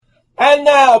And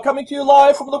now, coming to you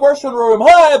live from the worship room,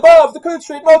 high above the Coode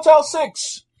Street Motel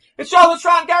 6, it's Jonathan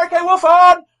Strand, Gary K. Wolf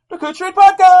on the Coode Street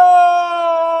Podcast!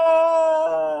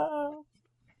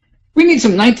 We need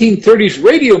some 1930s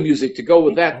radio music to go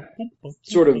with that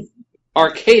sort of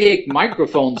archaic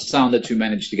microphone sound that you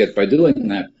managed to get by doing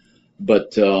that.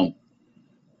 But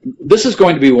this is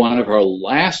going to be one of our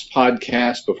last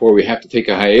podcasts before we have to take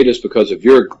a hiatus because of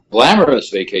your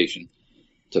glamorous vacation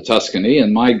to Tuscany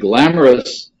and my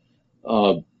glamorous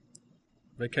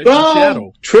vacation in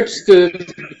Seattle. Trips to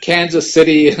Kansas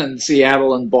City and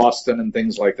Seattle and Boston and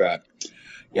things like that.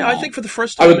 Yeah, I think for the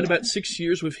first time in about 6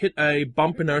 years, we've hit a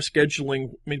bump in our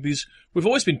scheduling. I mean, we've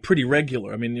always been pretty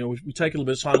regular. I mean, you know, we take a little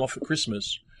bit of time off at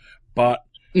Christmas, but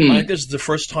I think this is the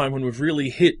first time when we've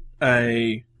really hit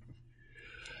a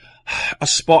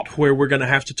spot where we're going to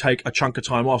have to take a chunk of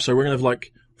time off. So we're going to have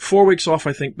like 4 weeks off,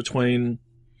 I think, between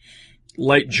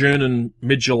late June and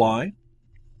mid-July.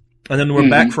 And then we're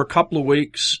back for a couple of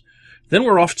weeks. Then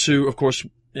we're off to, of course,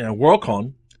 you know,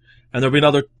 Worldcon. And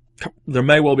there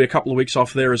may well be a couple of weeks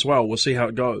off there as well. We'll see how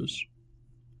it goes.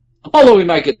 Although we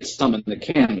might get some in the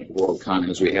can Worldcon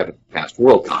as we have past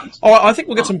Worldcons. Oh, I think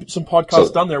we'll get some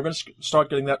podcasts done there. We're going to start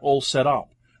getting that all set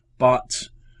up. But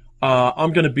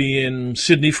I'm going to be in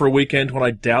Sydney for a weekend when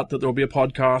I doubt that there will be a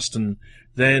podcast. And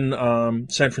then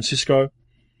San Francisco.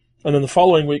 And then the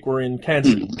following week we're in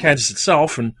Kansas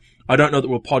itself. And I don't know that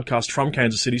we'll podcast from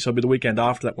Kansas City, so it'll be the weekend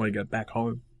after that when I get back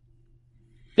home.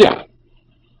 Yeah.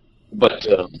 But,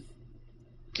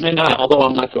 although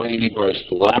I'm not going anywhere as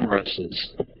glamorous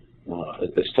as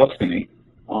Tuscany,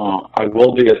 I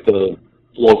will be at the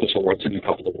Locus Awards in a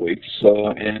couple of weeks,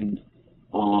 and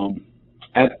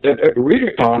at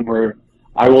ReaderCon, where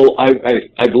I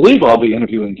believe I'll be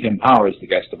interviewing Tim Powers, the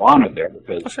guest of honor there,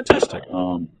 because fantastic.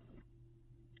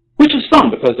 Which is fun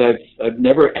because I've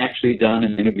never actually done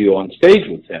an interview on stage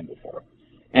with him before,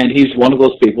 and he's one of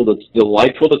those people that's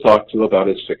delightful to talk to about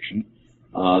his fiction.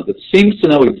 That seems to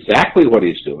know exactly what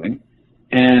he's doing,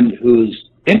 and who's,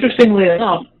 interestingly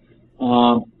enough,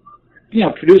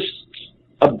 produced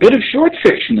a bit of short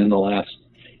fiction in the last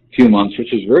few months,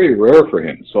 which is very rare for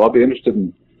him. So I'll be interested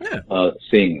in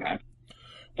seeing that.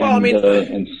 Well, and, I mean,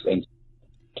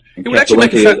 it would actually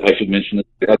make I should mention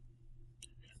that.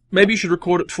 Maybe you should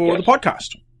record it for the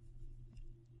podcast.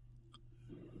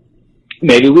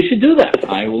 Maybe we should do that.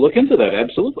 I will look into that,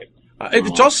 absolutely.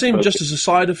 It does seem, just as a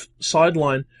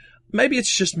sideline, maybe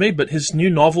it's just me, but his new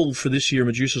novel for this year,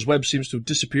 Medusa's Web, seems to have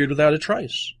disappeared without a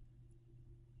trace.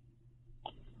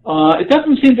 It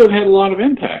doesn't seem to have had a lot of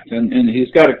impact, and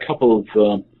he's got a couple of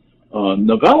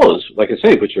novellas, like I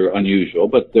say, which are unusual,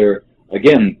 but they're,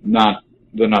 again, not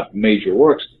major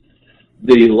works.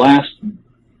 The last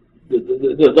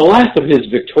of his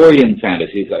Victorian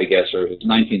fantasies, I guess, or his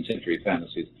 19th century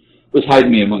fantasies, was Hide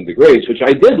Me Among the Graves, which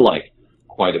I did like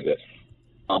quite a bit.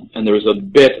 And there was a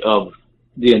bit of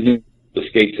the new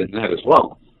escapes in that as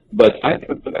well. But I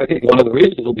think one of the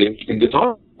reasons it'll be interesting to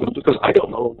talk about is because I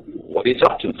don't know what he's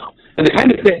up to now. And the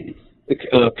kind of thing,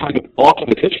 the kind of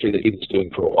alternate history that he was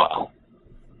doing for a while.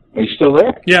 Are you still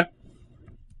there? Yeah.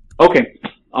 Okay.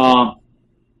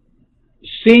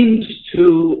 Seems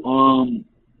to,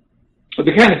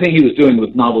 the kind of thing he was doing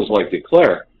with novels like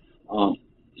Declare,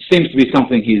 seems to be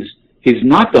something he's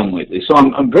not done lately, so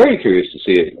I'm very curious to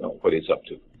see what he's up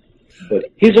to.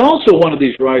 But he's also one of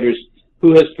these writers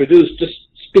who has produced, just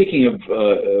speaking of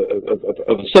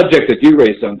a subject that you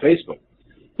raised on Facebook,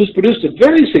 who's produced a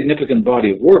very significant body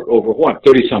of work over,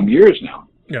 30-some years now.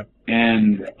 Yeah.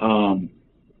 And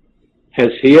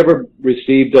has he ever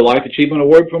received a Life Achievement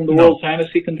Award from the World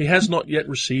Fantasy Convention? He has not yet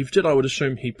received it. I would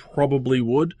assume he probably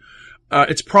would.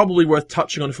 It's probably worth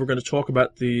touching on if we're going to talk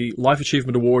about the Life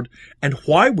Achievement Award and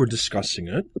why we're discussing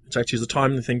it. It's actually the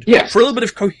time and thing for a little bit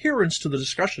of coherence to the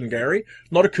discussion, Gary.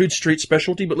 Not a Coode Street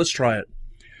specialty, but let's try it.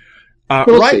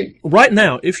 Right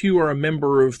now, if you are a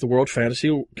member of the World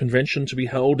Fantasy Convention to be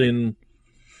held in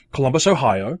Columbus,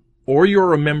 Ohio, or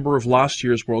you're a member of last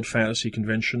year's World Fantasy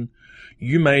Convention,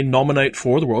 you may nominate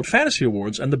for the World Fantasy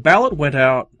Awards. And the ballot went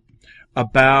out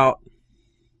about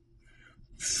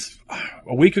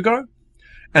a week ago.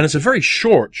 And it's a very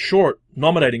short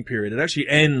nominating period. It actually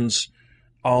ends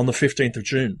on the 15th of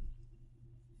June.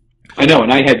 I know,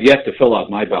 and I have yet to fill out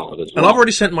my ballot as well. And I've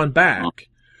already sent mine back,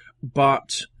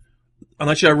 and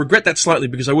actually I regret that slightly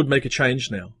because I would make a change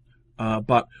now.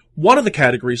 But one of the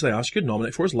categories they ask you to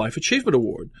nominate for is Life Achievement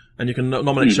Award. And you can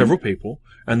nominate several people,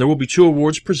 and there will be 2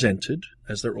 awards presented,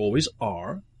 as there always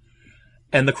are.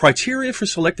 And the criteria for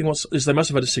selecting is they must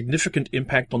have had a significant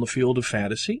impact on the field of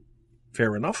fantasy.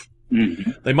 Fair enough.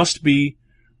 Mm-hmm. They must be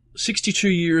 62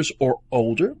 years or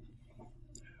older.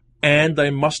 and they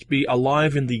must be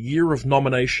alive in the year of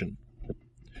nomination.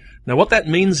 Now, what that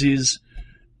means is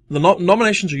the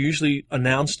nominations are usually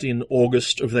announced in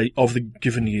August of the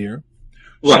given year.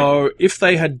 Right. So if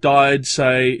they had died,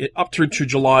 say, up through to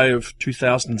July of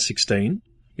 2016,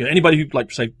 anybody who,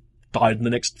 like, say, died in the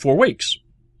next 4 weeks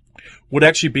would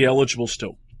actually be eligible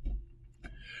still.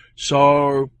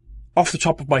 So, off the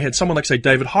top of my head, someone like, say,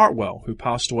 David Hartwell, who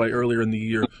passed away earlier in the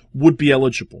year, would be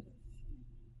eligible.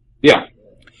 Yeah.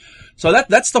 So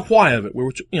that's the why of it.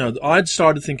 I'd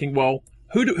started thinking, well,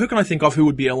 who can I think of who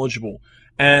would be eligible?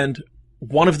 And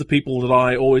one of the people that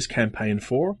I always campaign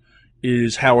for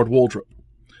is Howard Waldrop.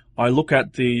 I look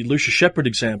at the Lucia Shepard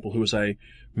example, who was a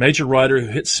major writer who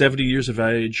hit 70 years of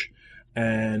age,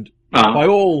 and by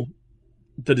all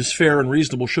that is fair and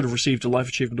reasonable should have received a Life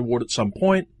Achievement Award at some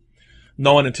point.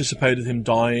 No one anticipated him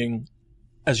dying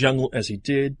as young as he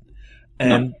did,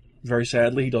 and very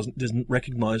sadly, he isn't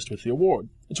recognized with the award.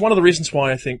 It's one of the reasons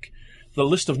why I think the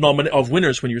list of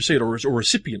winners, when you see it, or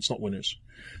recipients, not winners,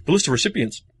 the list of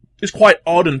recipients is quite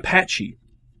odd and patchy.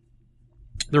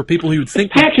 There are people who would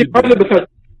think patchy partly because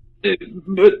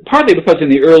in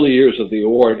the early years of the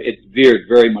award, it veered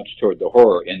very much toward the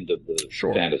horror end of the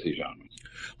fantasy genre.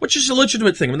 Which is a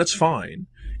legitimate thing. I mean, that's fine.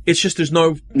 It's just there's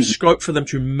no scope for them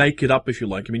to make it up, if you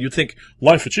like. I mean, you'd think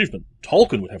life achievement.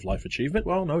 Tolkien would have life achievement.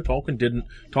 Well, no, Tolkien didn't.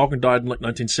 Tolkien died in like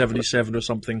 1977 or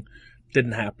something.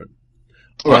 Didn't happen.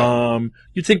 Right.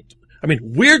 You'd think,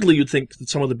 weirdly, you'd think that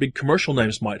some of the big commercial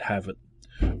names might have it,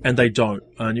 and they don't.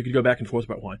 And you could go back and forth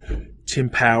about why. Tim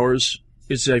Powers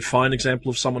is a fine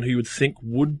example of someone who you would think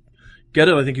would get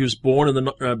it. I think he was born in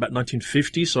about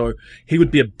 1950, so he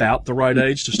would be about the right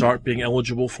age to start being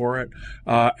eligible for it.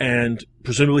 And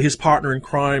presumably his partner in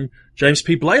crime, James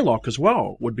P. Blaylock, as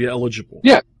well, would be eligible.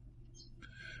 Yeah.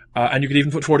 And you could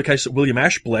even put forward a case that William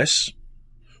Ashbless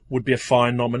would be a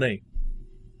fine nominee.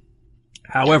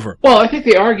 However... Well, I think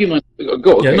the argument...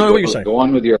 what you're saying. Go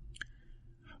on with your...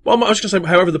 Well, I was going to say,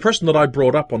 however, the person that I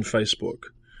brought up on Facebook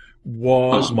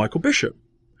was Michael Bishop.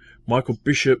 Michael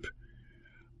Bishop,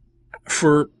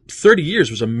 for 30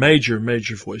 years, was a major,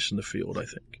 major voice in the field, I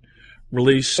think.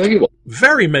 Released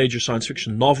very major science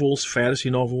fiction novels, fantasy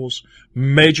novels,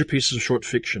 major pieces of short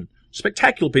fiction.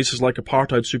 Spectacular pieces like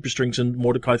Apartheid Superstrings and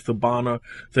Mordecai Thubana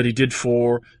that he did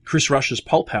for Chris Rush's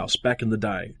Pulp House back in the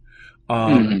day.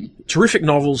 Terrific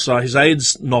novels, his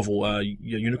AIDS novel,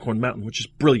 Unicorn Mountain, which is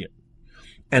brilliant.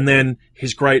 And then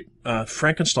his great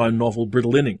Frankenstein novel,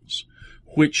 Brittle Innings,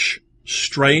 which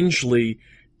strangely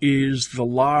is the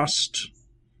last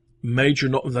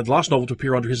novel to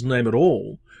appear under his name at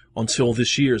all until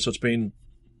this year. So it's been,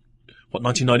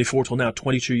 1994 till now,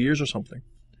 22 years or something.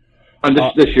 And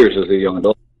this year's as a young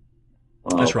adult.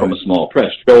 That's right. From a small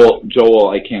press. Joel,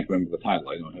 I can't remember the title.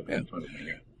 I don't have it in front of me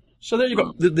here. So there you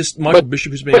go. This Michael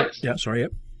Bishop who's been...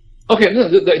 Okay,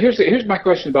 here's my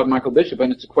question about Michael Bishop,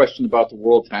 and it's a question about the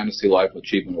World Fantasy Life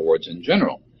Achievement Awards in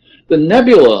general. The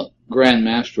Nebula Grand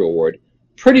Master Award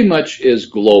pretty much is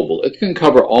global. It can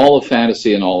cover all of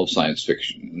fantasy and all of science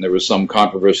fiction. And there was some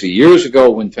controversy years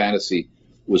ago when fantasy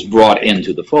was brought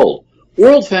into the fold.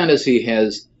 World fantasy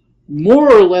has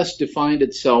more or less defined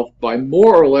itself by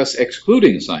more or less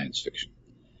excluding science fiction.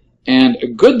 And a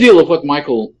good deal of what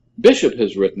Michael Bishop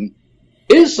has written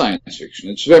is science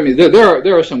fiction.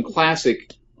 There are some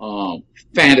classic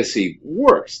fantasy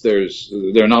works. There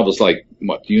are novels like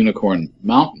Unicorn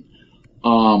Mountain.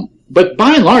 But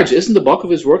by and large, isn't the bulk of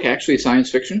his work actually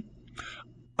science fiction?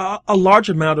 A large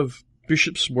amount of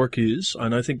Bishop's work is,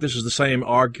 and I think this is the same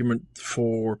argument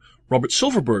for Robert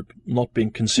Silverberg not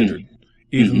being considered,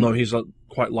 even though he's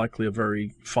quite likely a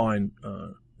very fine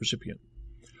recipient.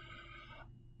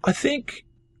 I think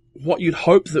what you'd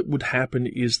hope that would happen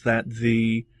is that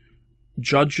the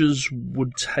judges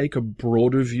would take a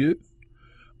broader view.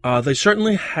 They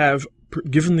certainly have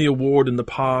given the award in the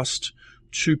past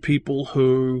to people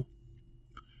who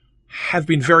have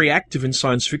been very active in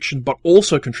science fiction but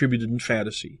also contributed in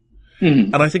fantasy.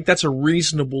 And I think that's a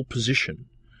reasonable position.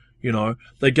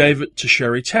 They gave it to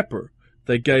Sherry Tepper.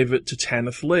 They gave it to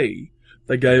Tanith Lee.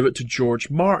 They gave it to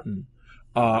George Martin,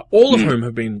 all of whom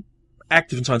have been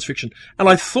active in science fiction. And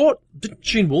I thought, didn't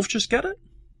Gene Wolfe just get it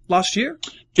last year?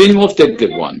 Gene Wolfe did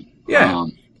get one. Yeah.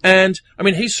 And,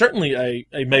 he's certainly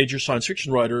a major science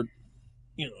fiction writer,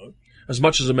 as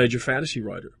much as a major fantasy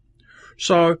writer.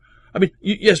 So,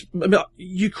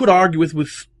 you could argue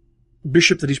with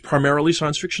Bishop that he's primarily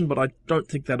science fiction, but I don't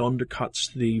think that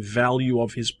undercuts the value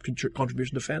of his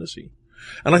contribution to fantasy.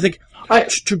 And I think,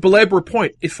 to belabor a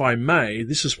point, if I may,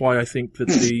 this is why I think that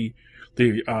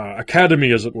the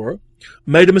Academy, as it were,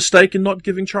 made a mistake in not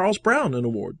giving Charles Brown an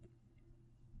award.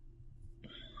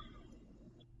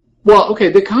 Well, okay,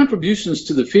 the contributions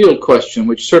to the field question,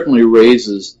 which certainly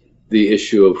raises the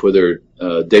issue of whether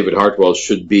David Hartwell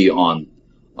should be on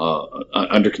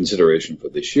under consideration for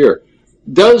this year,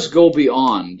 does go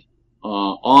beyond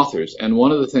authors. And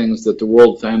one of the things that the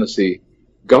World Fantasy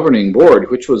Governing Board,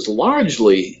 which was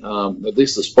largely, at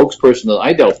least the spokesperson that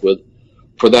I dealt with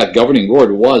for that governing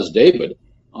board was David,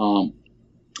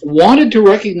 wanted to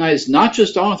recognize not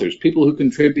just authors, people who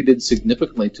contributed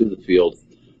significantly to the field,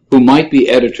 who might be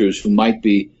editors, who might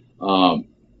be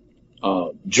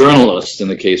journalists in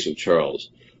the case of Charles,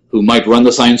 who might run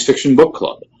the science fiction book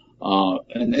club.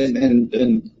 And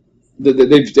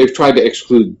they've tried to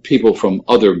exclude people from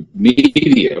other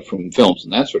media, from films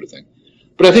and that sort of thing.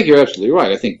 But I think you're absolutely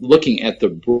right. I think looking at the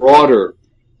broader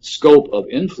scope of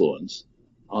influence,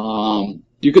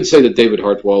 you could say that David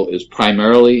Hartwell is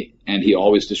primarily, and he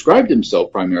always described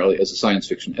himself primarily as a science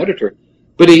fiction editor,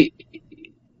 but he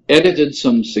edited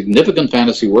some significant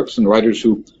fantasy works and writers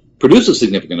who produce a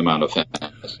significant amount of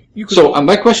fantasy. So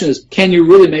my question is, can you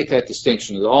really make that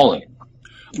distinction at all anymore?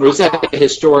 Or is that a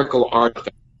historical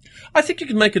artifact? I think you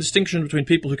can make a distinction between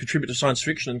people who contribute to science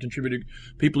fiction and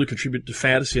people who contribute to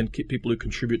fantasy and people who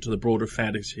contribute to the broader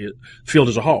fantasy field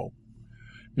as a whole.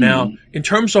 Now, in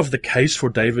terms of the case for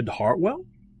David Hartwell,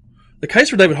 the case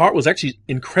for David Hartwell is actually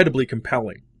incredibly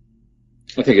compelling.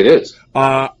 I think it is.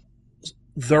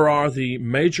 There are the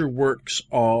major works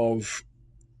of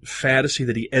fantasy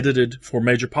that he edited for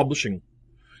major publishing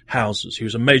houses. He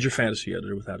was a major fantasy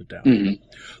editor, without a doubt.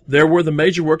 There were the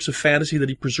major works of fantasy that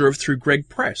he preserved through Greg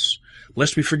Press.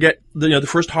 Lest we forget, the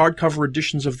first hardcover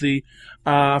editions of the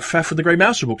Faf and the Grey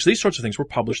Master books. These sorts of things were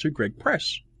published through Greg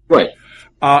Press. Right.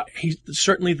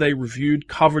 They reviewed,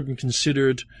 covered, and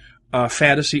considered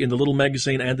fantasy in the Little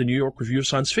Magazine and the New York Review of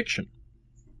Science Fiction.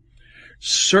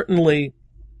 Certainly,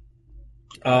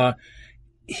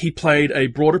 he played a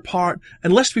broader part,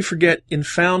 and lest we forget, in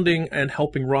founding and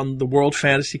helping run the World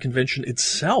Fantasy Convention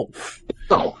itself,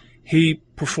 he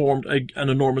performed an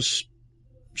enormous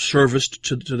service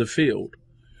to the field.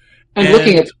 One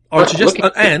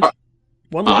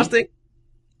last thing,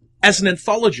 as an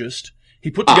anthologist, he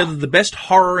put together the best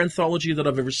horror anthology that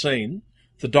I've ever seen,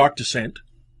 The Dark Descent,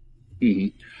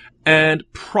 and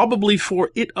probably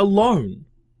for it alone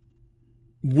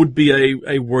would be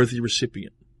a worthy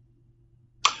recipient.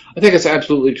 I think it's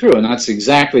absolutely true, and that's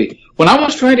exactly... When I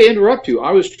was trying to interrupt you,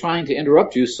 I was trying to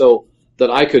interrupt you so that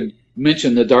I could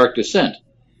mention The Dark Descent,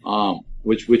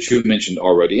 which you mentioned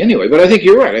already anyway. But I think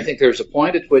you're right. I think there's a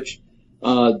point at which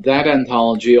that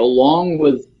anthology, along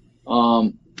with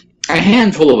a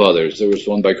handful of others, there was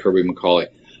one by Kirby McCauley,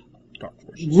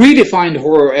 redefined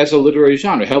horror as a literary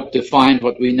genre, helped define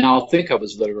what we now think of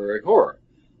as literary horror,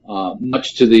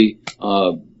 much to the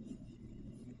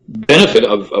benefit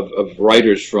of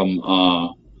writers from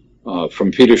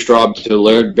Peter Straub to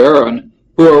Laird Barron,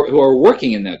 who are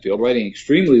working in that field, writing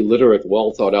extremely literate,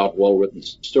 well thought out, well written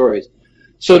stories.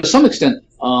 So to some extent,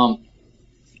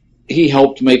 he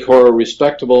helped make horror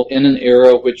respectable in an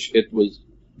era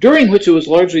during which it was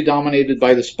largely dominated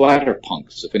by the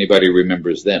splatterpunks, if anybody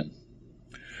remembers them.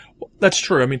 That's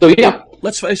true. I mean,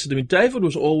 let's face it. I mean, David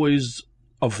was always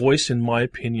a voice, in my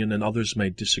opinion, and others may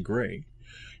disagree.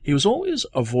 He was always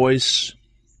a voice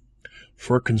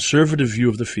for a conservative view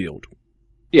of the field.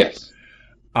 Yes.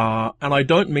 And I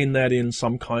don't mean that in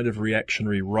some kind of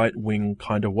reactionary right-wing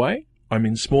kind of way. I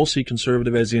mean small c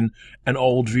conservative as in an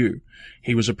old view.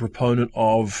 He was a proponent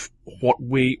of what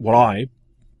I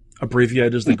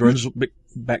abbreviate as the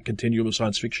Gernsback continuum of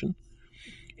science fiction.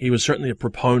 He was certainly a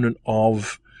proponent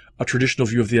of a traditional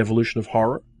view of the evolution of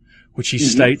horror, which he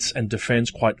states and defends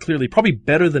quite clearly, probably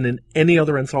better than in any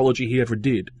other anthology he ever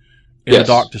did, in The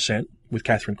Dark Descent with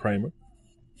Catherine Kramer.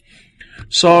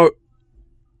 So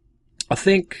I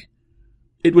think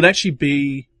it would actually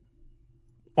be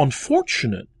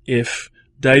unfortunate if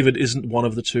David isn't one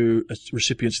of the two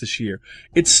recipients this year.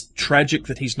 It's tragic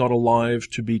that he's not alive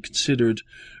to be considered,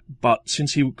 but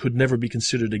since he could never be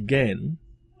considered again,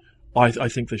 I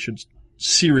think they should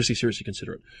seriously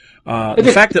consider it.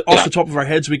 The fact that off the top of our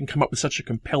heads we can come up with such a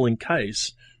compelling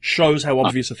case shows how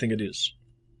obvious a thing it is.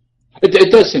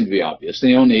 It does seem to be obvious.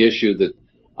 The only issue that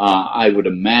I would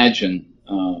imagine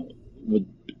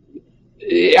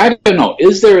I don't know,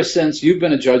 is there a sense, you've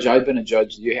been a judge, I've been a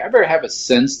judge, do you ever have a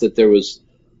sense that there was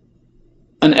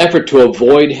an effort to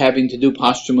avoid having to do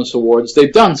posthumous awards?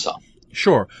 They've done some.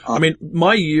 Sure. I mean,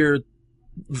 my year,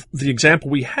 the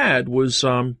example we had was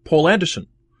Paul Anderson.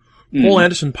 Paul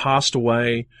Anderson passed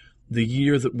away the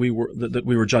year that we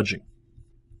were judging.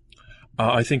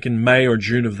 I think in May or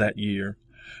June of that year.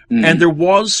 And there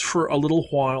was, for a little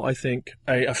while, I think,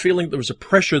 a feeling there was a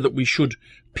pressure that we should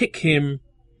pick him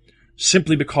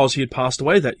simply because he had passed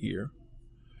away that year.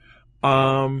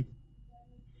 I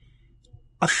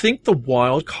think the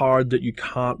wild card that you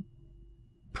can't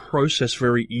process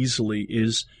very easily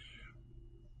is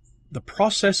the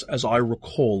process as I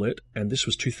recall it, and this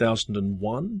was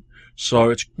 2001, so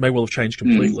it may well have changed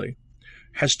completely,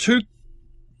 has two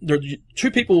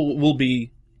people will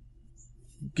be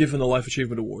given the Life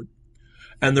Achievement Award,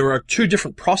 and there are two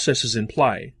different processes in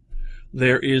play.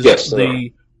 There is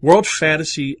the World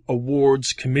Fantasy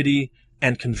Awards Committee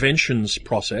and Conventions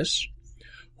process,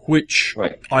 which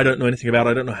I don't know anything about.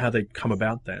 I don't know how they come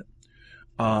about that.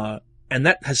 And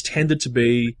that has tended to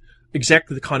be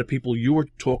exactly the kind of people you were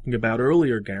talking about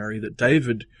earlier, Gary, that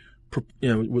David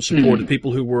was supported,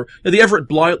 people who were the Everett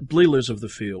Bleelers of the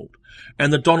field,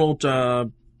 and the Donald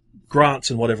Grants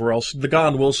and whatever else, the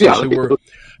Garn Wilsons who were,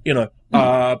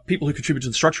 people who contribute to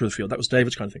the structure of the field. That was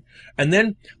David's kind of thing. And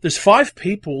then there's 5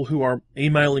 people who are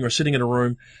emailing or sitting in a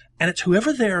room, and it's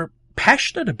whoever they're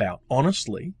passionate about,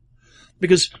 honestly.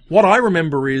 Because what I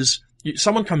remember is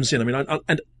someone comes in,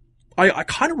 I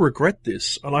kind of regret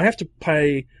this, and I have to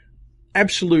pay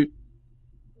absolute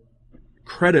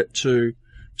credit to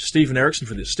Stephen Erickson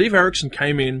for this. Steve Erickson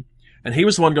came in, and he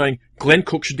was the one going, Glenn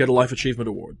Cook should get a Life Achievement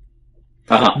Award.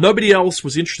 Nobody else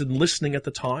was interested in listening at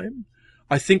the time.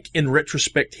 I think in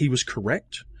retrospect he was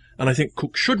correct, and I think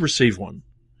Cook should receive one.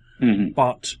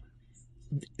 But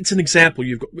it's an example.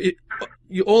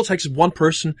 All it takes is one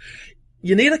person.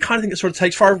 You need a kind of thing that sort of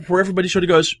takes fire where everybody sort of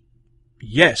goes,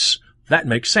 yes, that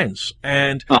makes sense.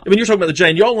 And you're talking about the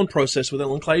Jane Yolen process with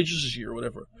Ellen Clages this year or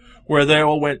whatever, where they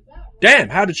all went, damn,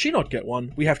 how did she not get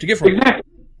one? We have to give her one.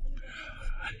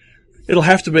 It'll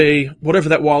have to be whatever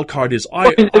that wild card is.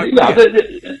 And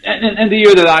the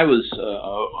year that I was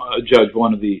a judge,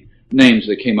 one of the names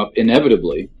that came up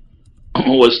inevitably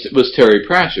was Terry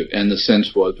Pratchett, and the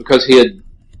sense was because he had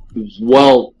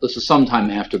this is sometime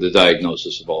after the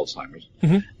diagnosis of Alzheimer's,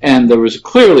 and there was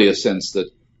clearly a sense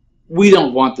that we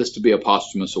don't want this to be a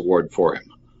posthumous award for him.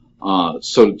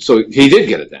 So he did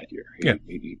get it that year.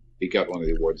 He got one of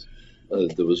the awards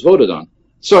that was voted on.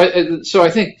 So I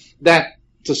think that,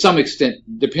 to some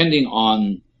extent, depending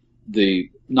on the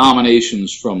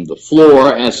nominations from the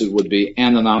floor, as it would be,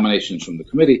 and the nominations from the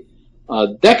committee,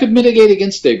 that could mitigate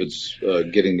against David's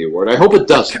getting the award. I hope it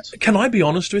doesn't. Can I be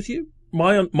honest with you?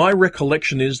 My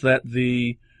recollection is that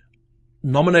the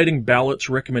nominating ballots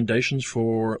recommendations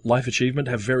for Life Achievement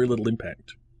have very little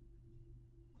impact.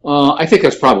 I think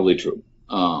that's probably true.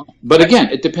 But again,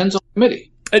 it depends on the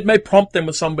committee. It may prompt them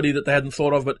with somebody that they hadn't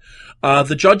thought of, but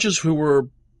the judges who were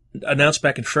announced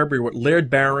back in February were Laird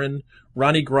Barron,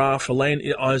 Ronnie Graf,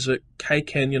 Elaine Isaac, Kay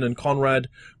Kenyon, and Konrad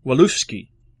Walewski,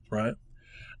 right?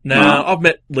 Now, I've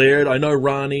met Laird, I know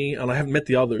Ronnie, and I haven't met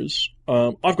the others.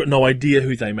 I've got no idea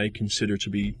who they may consider to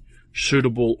be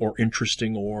suitable or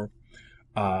interesting or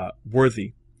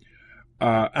worthy.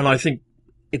 And I think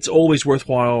it's always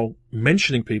worthwhile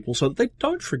mentioning people so that they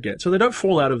don't forget, so they don't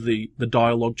fall out of the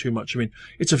dialogue too much. I mean,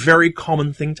 it's a very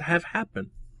common thing to have happen.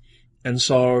 And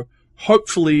so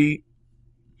hopefully,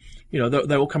 they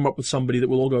will come up with somebody that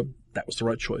will all go, that was the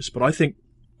right choice. But I think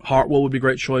Hartwell would be a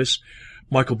great choice.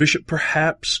 Michael Bishop,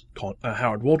 perhaps.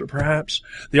 Howard Walter, perhaps.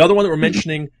 The other one that we're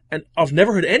mentioning, and I've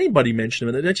never heard anybody mention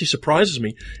him, and it actually surprises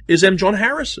me, is M. John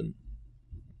Harrison.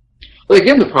 Well,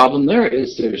 again, the problem there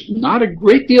is there's not a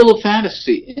great deal of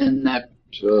fantasy in that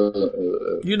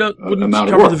wouldn't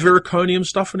cover the Vericonium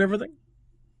stuff and everything?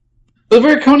 The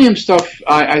Vericonium stuff,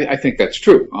 I think that's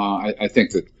true. I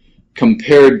think that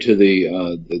compared to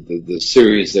the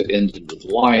series that ended with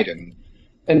Light, and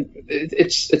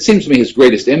it seems to me his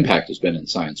greatest impact has been in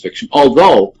science fiction.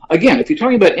 Although, again, if you're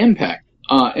talking about impact,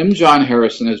 M. John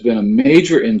Harrison has been a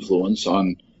major influence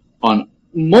on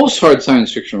most hard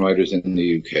science fiction writers in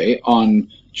the UK, on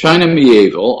China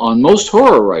Mieville, on most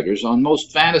horror writers, on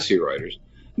most fantasy writers.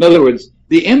 In other words,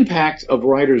 the impact of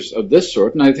writers of this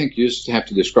sort, and I think you just have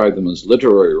to describe them as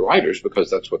literary writers because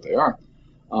that's what they are,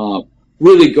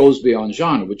 really goes beyond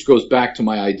genre, which goes back to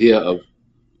my idea of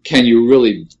can you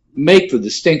really make the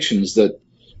distinctions that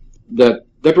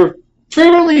were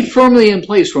fairly firmly in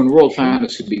place when world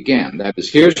fantasy began. That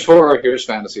is, here's horror, here's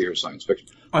fantasy, here's science fiction.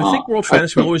 I think world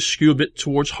fantasy will always skew a bit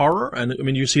towards horror,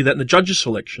 and you see that in the judges'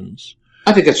 selections.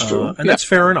 I think that's true, and that's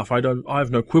fair enough. I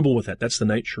have no quibble with that. That's the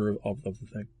nature of the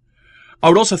thing. I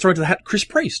would also throw into the hat Chris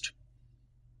Priest.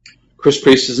 Chris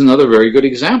Priest is another very good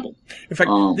example. In fact,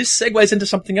 this segues into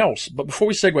something else. But before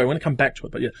we segue, I want to come back to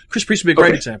it. But yeah, Chris Priest would be a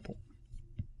great example.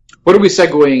 What are we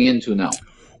segueing into now?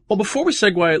 Well, before we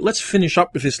segue, let's finish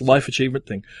up with this life achievement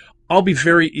thing. I'll be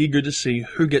very eager to see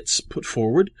who gets put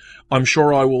forward. I'm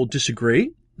sure I will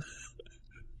disagree.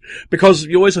 Because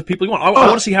you always have people you want. I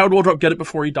want to see Howard Waldrop get it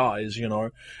before he dies,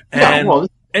 And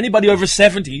anybody over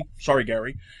 70, sorry,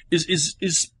 Gary,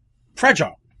 is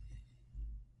fragile.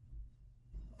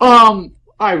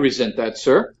 I resent that,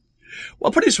 sir.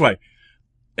 Well, put it this way.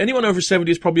 Anyone over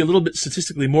 70 is probably a little bit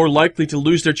statistically more likely to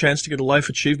lose their chance to get a Life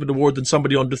Achievement Award than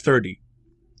somebody under 30.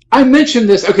 I mentioned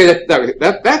this. Okay,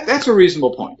 that's a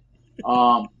reasonable point.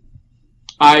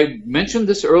 I mentioned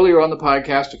this earlier on the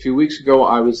podcast a few weeks ago.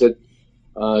 I was at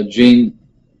Gene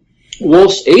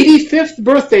Wolfe's 85th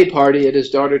birthday party at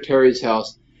his daughter Terry's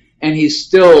house, and he's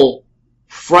still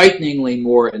frighteningly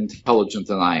more intelligent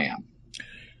than I am.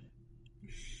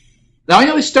 Now, I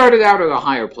know he started out at a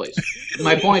higher place.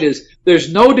 My point is,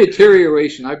 there's no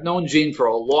deterioration. I've known Gene for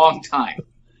a long time,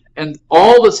 and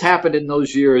all that's happened in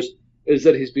those years is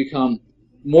that he's become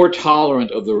more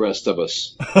tolerant of the rest of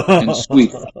us and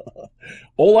sweet.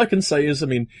 All I can say is,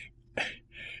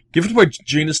 given where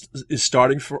Gene is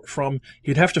starting from,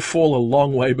 he'd have to fall a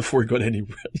long way before he got any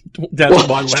down to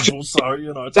my level.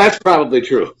 So, that's probably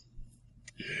true.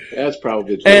 That's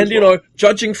probably true. And,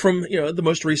 judging from, the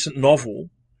most recent novel,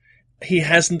 he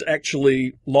hasn't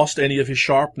actually lost any of his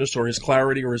sharpness or his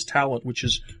clarity or his talent, which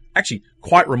is actually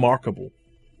quite remarkable.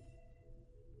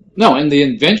 No, and the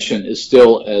invention is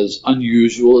still as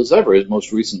unusual as ever. His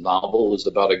most recent novel is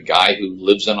about a guy who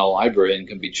lives in a library and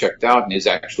can be checked out, and is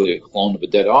actually a clone of a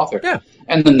dead author. Yeah.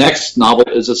 And the next novel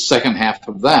is a second half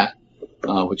of that,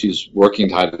 which he's working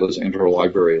title is Enter a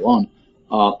Library Alone.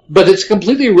 But it's a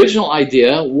completely original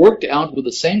idea, worked out with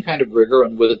the same kind of rigor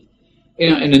and with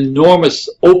an enormous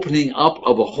opening up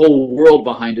of a whole world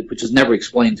behind it, which is never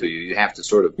explained to you. You have to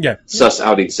sort of suss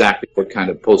out exactly what kind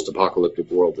of post-apocalyptic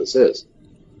world this is.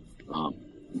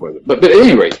 But at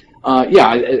any rate,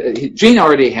 Gene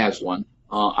already has one.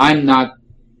 I'm not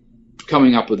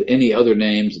coming up with any other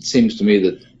names. It seems to me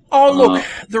that... Oh, look,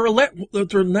 there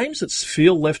are names that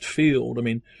feel left field.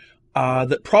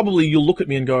 That probably you'll look at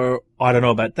me and go, I don't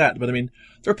know about that. But,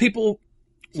 there are people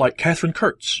like Catherine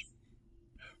Kurtz,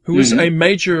 who is a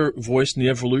major voice in the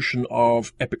evolution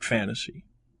of epic fantasy.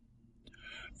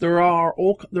 There are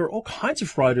all kinds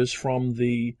of writers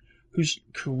whose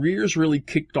careers really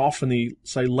kicked off in the,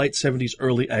 say, late 70s,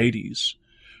 early 80s,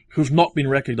 who've not been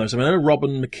recognized. I know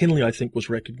Robin McKinley, I think, was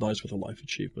recognized with a Life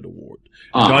Achievement Award.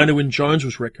 Diana Wynne Jones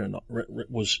was recognized.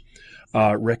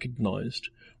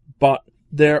 But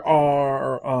there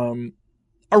are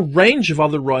a range of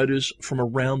other writers from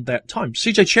around that time.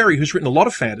 C.J. Cherryh, who's written a lot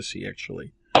of fantasy,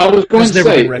 actually. I was going to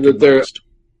say that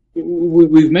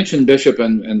we've mentioned Bishop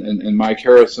and Mike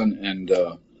Harrison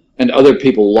and other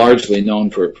people largely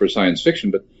known for science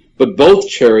fiction, but both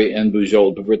Cherryh and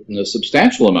Bujold have written a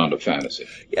substantial amount of fantasy.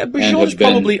 Yeah, Bujold's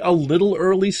probably a little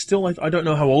early still. I don't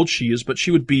know how old she is, but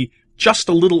she would be just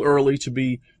a little early to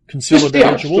be considered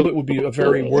eligible, but would be a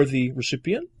very worthy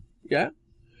recipient. Yeah.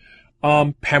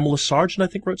 Pamela Sargent, I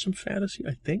think, wrote some fantasy,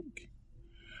 I think.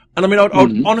 And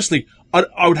honestly,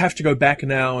 I would have to go back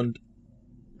now and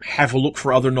have a look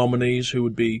for other nominees who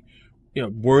would be,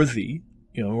 worthy.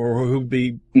 Or who'd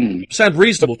be sound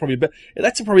reasonable. Probably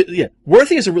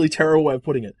worthy is a really terrible way of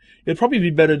putting it. It'd probably be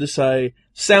better to say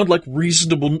sound like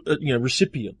reasonable,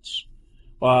 recipients,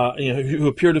 who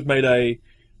appear to have made a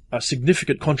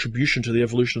significant contribution to the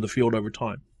evolution of the field over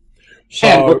time.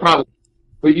 So,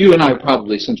 but you and I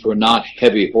probably, since we're not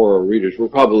heavy horror readers, we're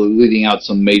probably leading out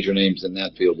some major names in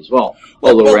that field as well.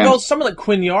 Well, someone like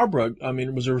Quinn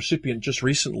Yarbrough, was a recipient just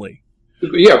recently.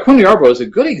 Yeah, Quinn Yarbrough is a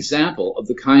good example of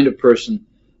the kind of person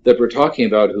that we're talking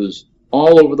about who's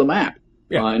all over the map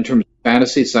in terms of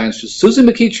fantasy, science. Susan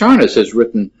McKee Charnas has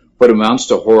written what amounts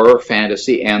to horror,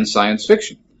 fantasy, and science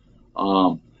fiction.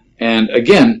 And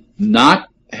again, not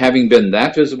having been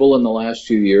that visible in the last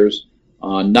few years,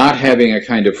 not having a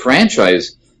kind of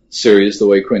franchise series the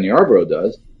way Quinn Yarbrough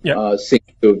does, seems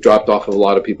to have dropped off of a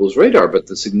lot of people's radar. But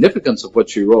the significance of what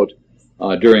she wrote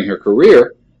during her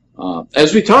career,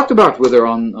 as we talked about with her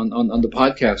on the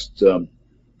podcast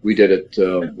we did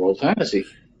at World Fantasy,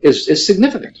 is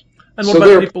significant. And what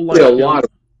about people like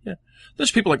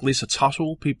there's people like Lisa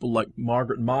Tuttle, people like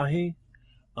Margaret Mahy,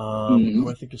 who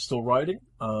I think is still writing,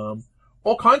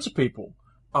 all kinds of people,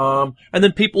 and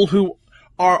then people who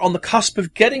are on the cusp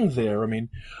of getting there.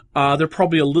 They're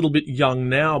probably a little bit young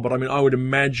now, but I would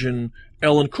imagine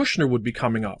Ellen Kushner would be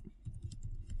coming up.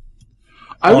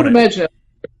 I would imagine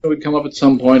it would come up at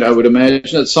some point. I would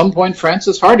imagine at some point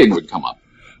Frances Harding would come up.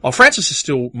 Well, Frances is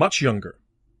still much younger.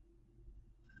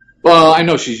 Well, I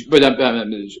know but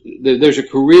there's a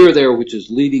career there which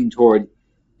is leading toward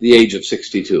the age of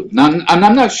 62. Now,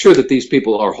 I'm not sure that these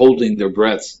people are holding their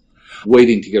breaths,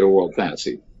 waiting to get a World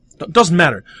Fantasy Doesn't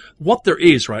matter. What there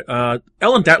is, right?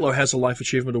 Ellen Datlow has a Life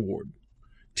Achievement Award.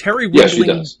 Terry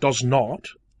Windling does not,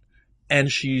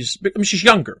 and she's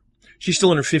younger. She's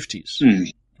still in her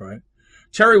 50s, right?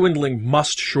 Terry Windling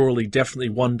must surely, definitely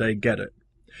one day get it.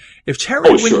 If Terry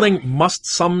Windling must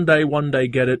one day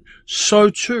get it, so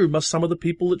too must some of the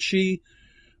people that she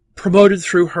promoted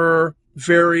through her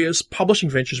various publishing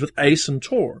ventures with Ace and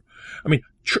Tor. I mean,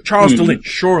 Charles DeLynch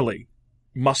surely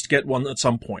must get one at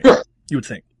some point, you would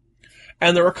think.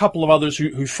 And there are a couple of others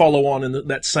who follow on in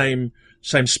that same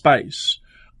space.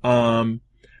 And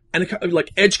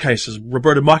like edge cases,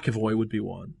 Roberta McAvoy would be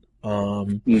one.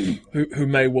 Who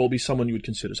may well be someone you would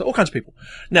consider. So all kinds of people.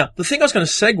 Now, the thing I was going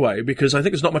to segue, because I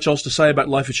think there's not much else to say about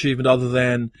Life Achievement other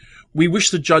than we wish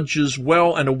the judges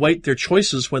well and await their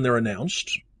choices when they're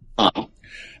announced.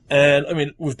 And, I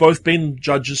mean, we've both been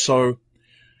judges, so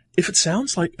if it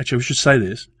sounds like, actually we should say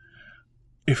this,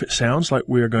 if it sounds like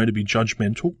we're going to be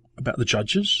judgmental about the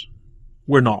judges,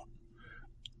 we're not.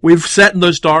 We've sat in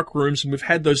those dark rooms and we've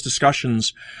had those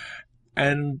discussions,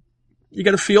 and you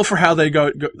get a feel for how they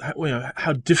go,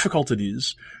 how difficult it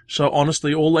is. So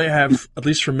honestly, all they have, at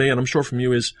least from me, and I'm sure from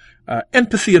you, is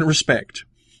empathy and respect.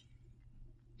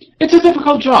 It's a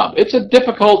difficult job. It's a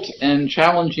difficult and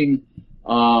challenging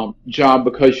job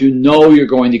because you know you're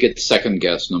going to get second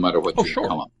guess no matter what you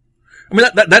come up. I mean,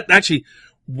 that actually,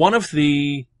 one of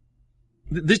the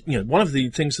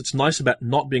things that's nice about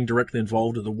not being directly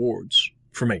involved in the awards,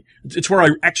 for me, it's where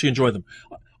I actually enjoy them.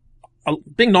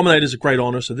 Being nominated is a great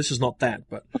honor, so this is not that.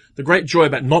 But the great joy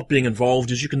about not being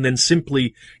involved is you can then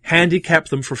simply handicap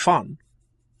them for fun.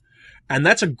 And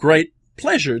that's a great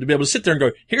pleasure to be able to sit there and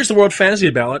go, here's the World Fantasy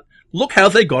Ballot. Look how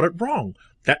they got it wrong.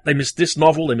 That they missed this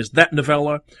novel, they missed that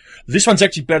novella. This one's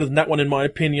actually better than that one in my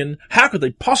opinion. How could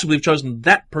they possibly have chosen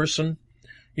that person?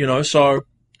 So...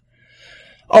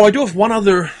 Oh, I do have one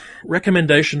other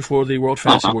recommendation for the World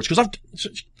Fantasy Awards, because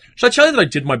should I tell you that I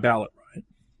did my ballot?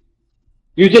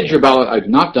 You did your ballot. I've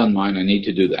not done mine. I need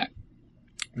to do that.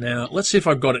 Now, let's see if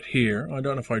I've got it here. I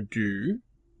don't know if I do.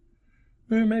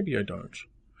 Maybe I don't.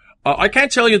 I can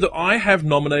tell you that I have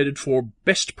nominated for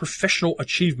Best Professional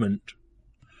Achievement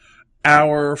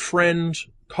our friend,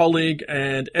 colleague,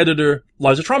 and editor,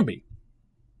 Liza Trumby.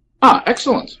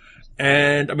 Excellent.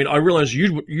 And, I mean, I realize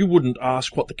you wouldn't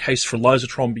ask what the case for Liza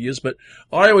Trumby is, but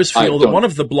I always feel that one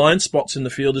of the blind spots in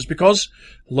the field is because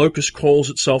Locus calls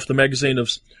itself the magazine of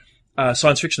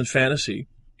science fiction and fantasy,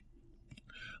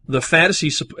 the fantasy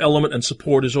element and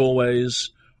support is always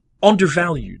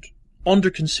undervalued,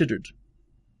 underconsidered.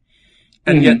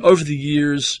 And yet, over the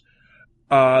years,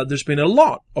 there's been a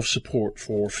lot of support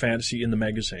for fantasy in the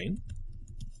magazine.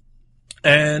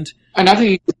 And I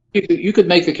think you could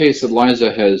make the case that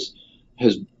Liza has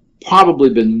probably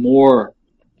been more,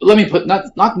 let me put,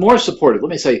 not more supportive, let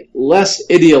me say less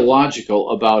ideological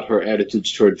about her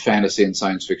attitudes toward fantasy and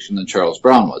science fiction than Charles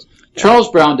Brown was. Charles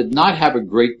Brown did not have a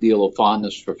great deal of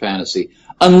fondness for fantasy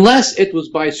unless it was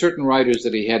by certain writers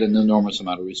that he had an enormous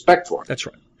amount of respect for. That's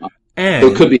right. And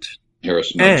so it could be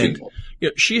Harrison. And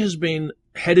she has been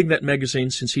heading that magazine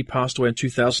since he passed away in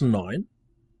 2009.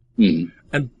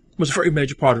 And was a very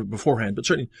major part of it beforehand, but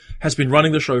certainly has been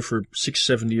running the show for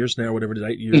 6-7 years now, whatever it is,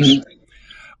 8 years.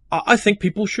 I think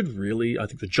people should I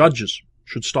think the judges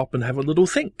should stop and have a little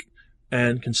think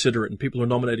and consider it, and people who are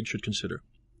nominating should consider.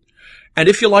 And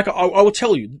if you like, I will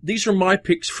tell you, these are my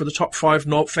picks for the top 5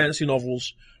 fantasy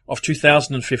novels of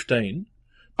 2015.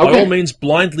 By all means,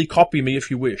 blindly copy me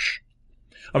if you wish.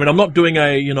 I mean, I'm not doing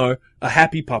a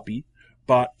happy puppy,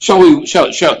 but... Shall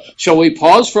we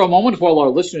pause for a moment while our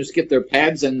listeners get their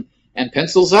pads and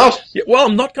pencils out? Yeah, well,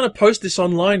 I'm not going to post this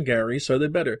online, Gary, so they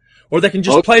better. Or they can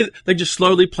just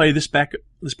slowly play this part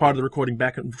of the recording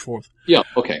back and forth. Yeah,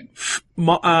 okay.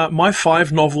 My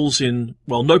 5 novels in,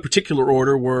 no particular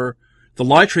order were The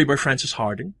Lie Tree by Frances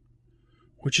Harding,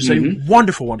 which is a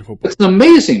wonderful, wonderful book. It's an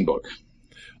amazing book.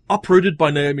 Uprooted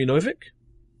by Naomi Novik,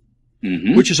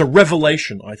 which is a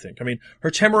revelation, I think. I mean, her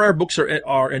Temeraire books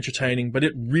are entertaining, but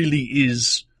it really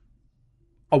is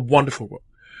a wonderful book.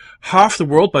 Half the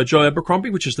World by Joe Abercrombie,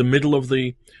 which is the middle of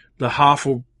the half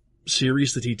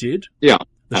series that he did. Yeah.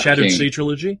 The Shattered Sea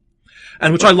trilogy.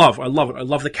 And which I love. I love it. I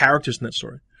love the characters in that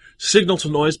story. Signal to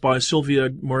Noise by Silvia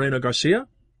Moreno Garcia.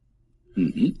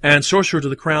 And Sorcerer to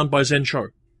the Crown by Zen Cho.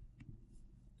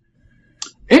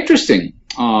 Interesting.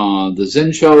 The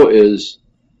Zen Cho is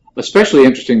especially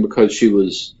interesting because she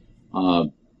was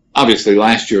obviously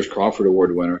last year's Crawford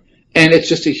Award winner. And it's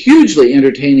just a hugely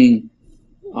entertaining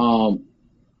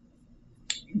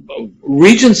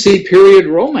Regency period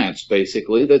romance,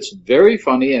 basically, that's very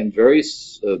funny and very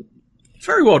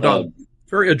well done,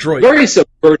 very adroit, very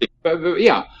simple. Birding.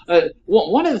 Yeah.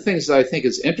 One of the things that I think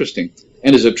is interesting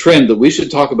and is a trend that we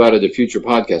should talk about at a future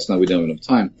podcast, now we don't have enough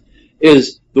time,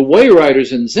 is the way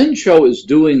writers, and Zincho is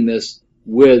doing this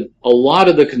with a lot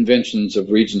of the conventions of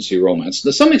Regency romance.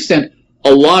 To some extent,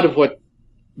 a lot of what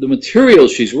the material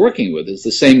she's working with is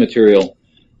the same material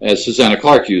as Susanna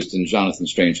Clarke used in Jonathan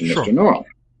Strange and Sure. Mr. Norrell.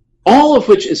 All of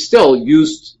which is still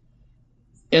used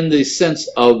in the sense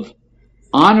of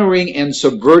honoring and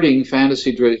subverting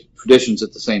fantasy traditions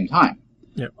at the same time.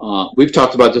 Yeah. We've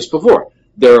talked about this before.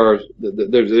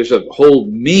 There's a whole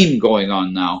meme going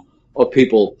on now of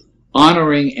people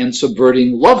honoring and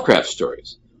subverting Lovecraft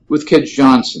stories with Kij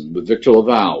Johnson, with Victor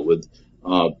LaValle, with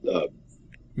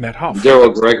Matt Huff,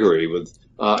 Daryl Gregory, with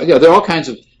there are all kinds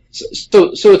of.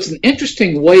 So it's an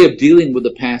interesting way of dealing with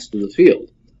the past of the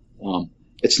field.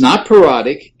 It's not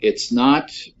parodic. It's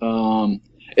not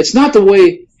the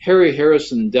way Harry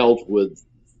Harrison dealt with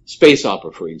space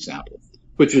opera, for example,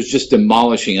 which was just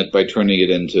demolishing it by turning it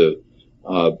into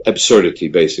absurdity,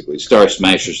 basically. Star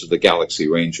Smashers of the Galaxy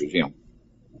Rangers, you know.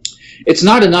 It's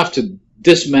not enough to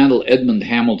dismantle Edmund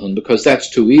Hamilton because that's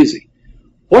too easy.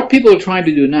 What people are trying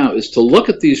to do now is to look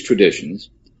at these traditions,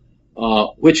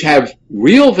 which have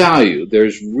real value.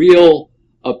 There's real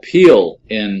appeal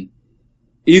in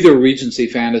either Regency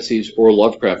fantasies or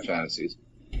Lovecraft fantasies,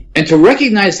 and to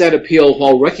recognize that appeal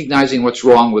while recognizing what's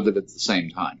wrong with it at the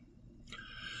same time.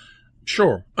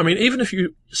 Sure. I mean, even if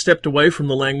you stepped away from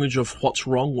the language of what's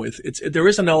wrong with it, there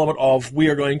is an element of we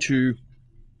are going to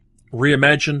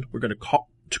reimagine, we're going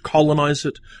to colonize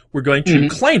it, we're going to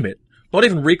claim it, not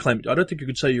even reclaim it. I don't think you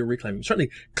could say you're reclaiming it.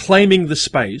 Certainly claiming the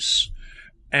space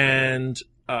and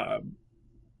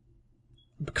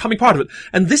becoming part of it.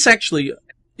 And this actually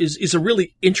is a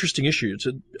really interesting issue.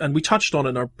 And we touched on it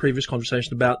in our previous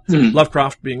conversation about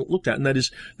Lovecraft being looked at, and that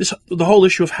is the whole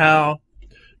issue of how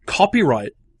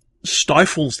copyright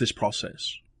stifles this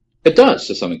process. It does,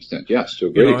 to some extent, yes, to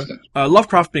a great extent.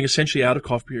 Lovecraft being essentially out of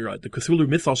copyright, the Cthulhu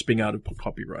mythos being out of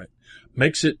copyright,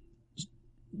 makes it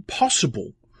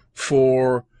possible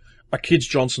for a Kij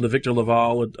Johnson, a Victor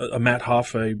LaValle, a Matt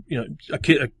Huff, a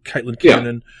Caitlin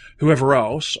Kiernan, whoever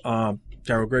else,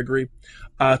 Daryl Gregory,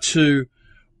 to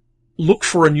look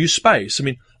for a new space. I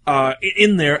mean,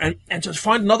 in there, and to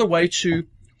find another way to,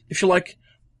 if you like,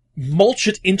 mulch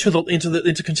it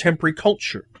into contemporary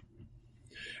culture.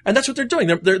 And that's what they're doing.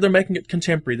 They're making it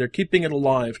contemporary. They're keeping it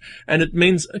alive. And it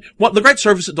means, what the great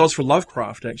service it does for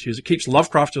Lovecraft, actually, is it keeps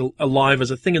Lovecraft alive as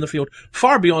a thing in the field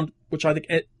far beyond which I think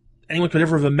anyone could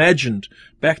ever have imagined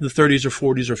back in the 30s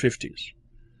or 40s or 50s.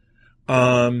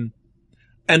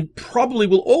 And probably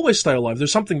will always stay alive.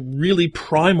 There's something really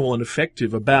primal and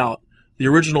effective about the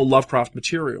original Lovecraft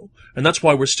material. And that's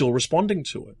why we're still responding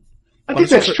to it. I think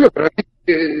that's true. But I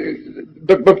think,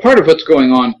 but part of what's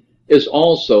going on is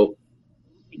also,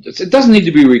 it doesn't need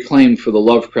to be reclaimed for the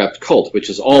Lovecraft cult, which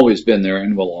has always been there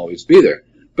and will always be there.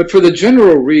 But for the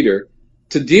general reader,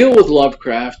 to deal with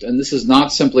Lovecraft, and this is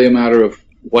not simply a matter of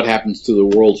what happens to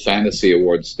the World Fantasy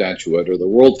Award statuette or the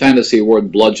World Fantasy Award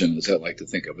bludgeon, as I like to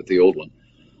think of it, the old one,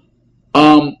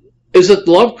 is that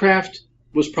Lovecraft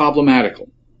was problematical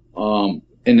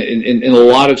in a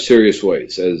lot of serious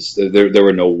ways. As there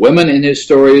were no women in his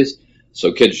stories,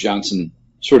 so Kij Johnson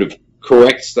sort of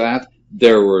corrects that.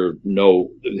 There were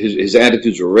his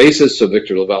attitudes were racist, so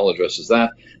Victor LaValle addresses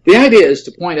that. The idea is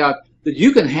to point out that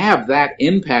you can have that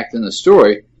impact in the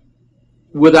story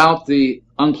without the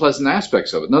unpleasant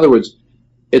aspects of it. In other words,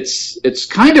 it's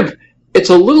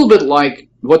a little bit like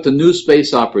what the new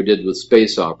space opera did with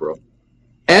space opera,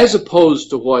 as opposed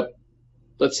to what,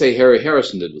 let's say, Harry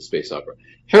Harrison did with space opera.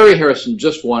 Harry Harrison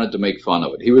just wanted to make fun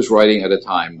of it. He was writing at a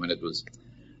time when it was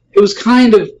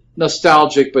kind of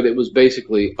nostalgic, but it was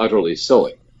basically utterly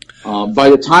silly. By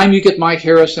the time you get Mike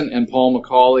Harrison and Paul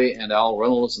Macaulay and Al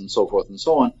Reynolds and so forth and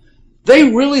so on,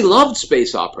 they really loved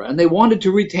space opera, and they wanted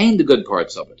to retain the good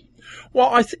parts of it. Well,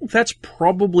 I think that's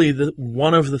probably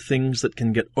one of the things that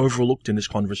can get overlooked in this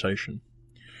conversation.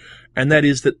 And that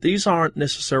is that these aren't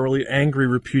necessarily angry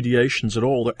repudiations at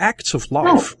all. They're acts of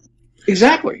love. No,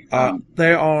 exactly.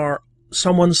 They are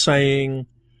someone saying,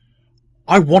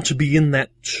 I want to be in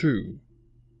that too.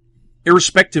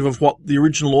 Irrespective of what the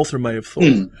original author may have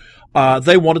thought.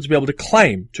 They wanted to be able to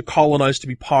claim, to colonize, to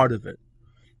be part of it.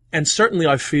 And certainly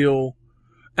I feel,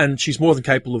 and she's more than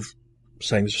capable of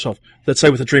saying this herself, let's say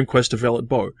with the Dream Quest of Velvet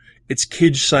Bow, it's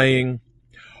Kij saying,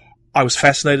 I was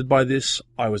fascinated by this,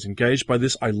 I was engaged by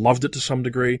this, I loved it to some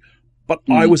degree, but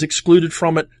I was excluded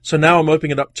from it, so now I'm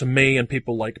opening it up to me and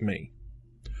people like me.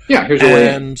 Yeah, here's a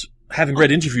way. And having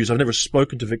read interviews, I've never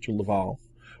spoken to Victor LaValle,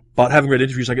 but having read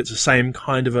interviews, I get the same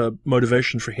kind of a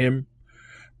motivation for him.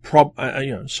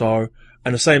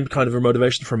 And the same kind of a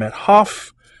motivation for Matt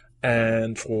Huff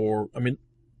and for,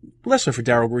 less so for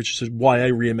Darryl, which is YA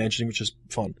reimagining, which is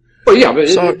fun. Well, yeah, but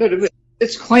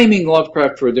it's claiming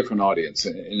Lovecraft for a different audience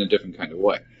in a different kind of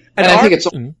way. And I think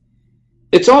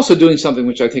it's also doing something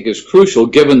which I think is crucial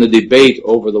given the debate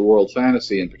over the world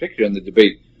fantasy in particular, and the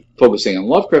debate focusing on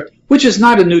Lovecraft, which is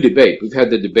not a new debate. We've had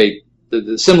the debate,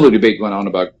 the similar debate went on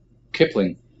about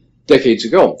Kipling decades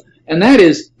ago. And that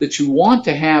is that you want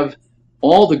to have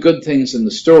all the good things in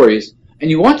the stories, and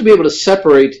you want to be able to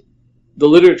separate the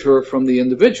literature from the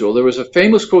individual. There was a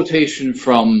famous quotation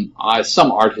from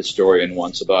some art historian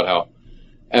once about how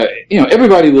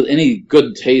everybody with any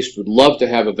good taste would love to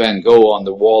have a Van Gogh on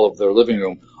the wall of their living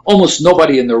room. Almost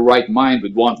nobody in their right mind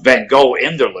would want Van Gogh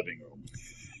in their living room.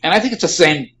 And I think it's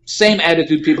the same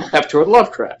attitude people have toward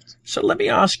Lovecraft. So let me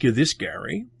ask you this,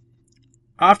 Gary.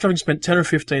 After having spent 10 or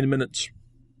 15 minutes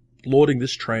lauding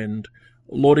this trend,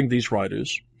 lauding these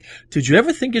writers, did you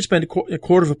ever think you'd spend a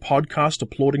quarter of a podcast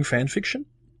applauding fan fiction?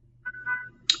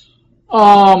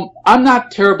 I'm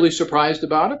not terribly surprised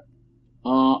about it.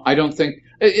 I don't think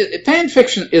fan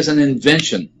fiction is an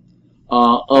invention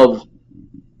of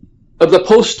the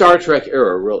post-Star Trek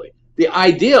era, really. The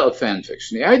idea of fan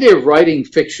fiction, the idea of writing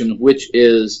fiction which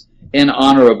is in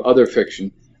honor of other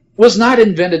fiction, was not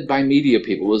invented by media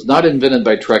people. It was not invented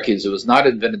by Trekkies. It was not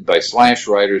invented by slash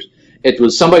writers. It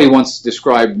was somebody once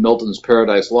described Milton's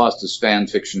Paradise Lost as fan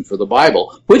fiction for the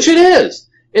Bible, which it is.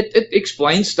 It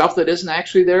explains stuff that isn't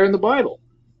actually there in the Bible.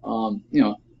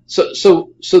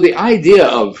 So the idea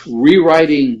of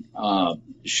rewriting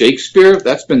Shakespeare,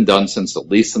 that's been done since at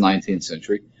least the 19th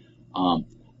century.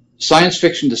 Science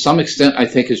fiction, to some extent, I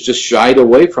think, has just shied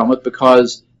away from it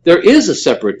because there is a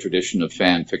separate tradition of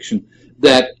fan fiction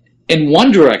that, in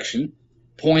one direction,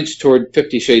 points toward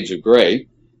 50 Shades of Grey,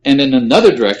 and in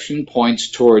another direction points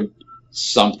toward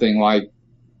something like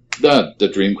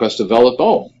the Dream Quest of Velvet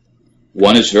Bow.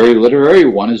 One is very literary,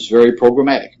 one is very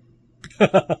programmatic.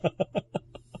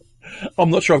 I'm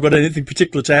not sure I've got anything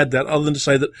particular to add to that, other than to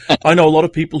say that I know a lot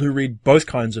of people who read both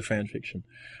kinds of fan fiction.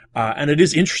 And it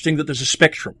is interesting that there's a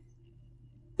spectrum.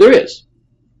 There is.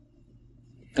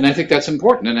 And I think that's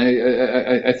important. And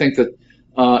I think that,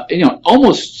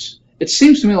 almost, it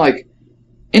seems to me like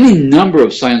any number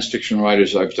of science fiction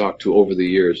writers I've talked to over the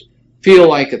years feel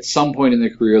like at some point in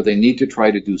their career they need to try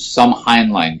to do some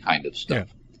Heinlein kind of stuff.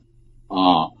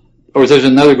 Yeah. Or there's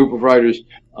another group of writers,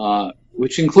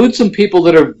 which includes some people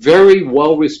that are very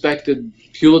well-respected,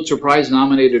 Pulitzer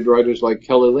Prize-nominated writers like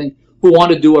Kelly Ling, who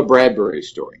want to do a Bradbury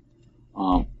story.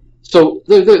 So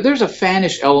there's a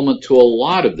fanish element to a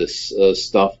lot of this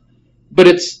stuff, but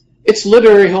it's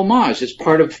literary homage. It's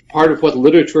part of what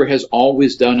literature has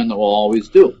always done and will always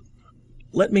do.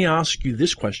 Let me ask you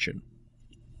this question.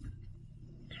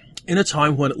 In a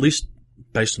time when, at least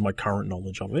based on my current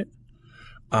knowledge of it,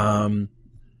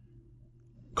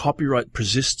 copyright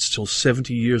persists till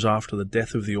 70 years after the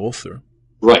death of the author.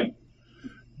 Right.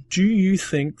 Do you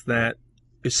think that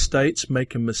estates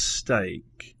make a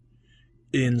mistake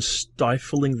in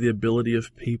stifling the ability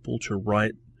of people to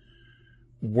write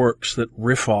works that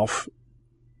riff off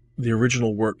the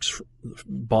original works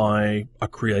by a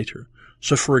creator?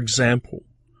 So, for example,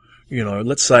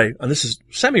 let's say, and this is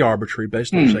semi-arbitrary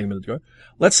based on what I was saying a minute ago,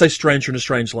 let's say Stranger in a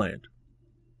Strange Land.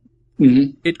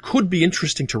 Mm-hmm. It could be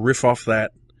interesting to riff off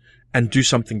that and do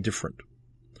something different.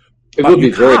 But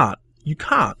you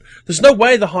can't. There's no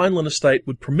way the Heinlein estate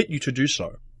would permit you to do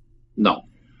so. No.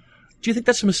 Do you think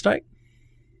that's a mistake?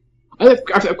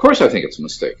 Of course I think it's a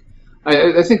mistake.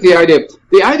 I think the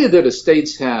idea that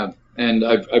estates have, and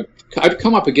I've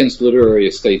come up against literary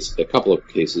estates a couple of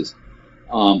cases.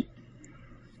 The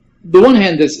one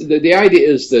hand, the idea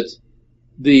is that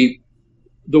the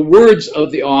words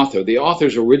of the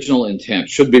author's original intent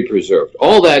should be preserved.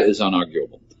 All that is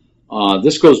unarguable.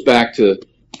 This goes back to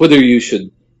whether you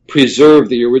should preserve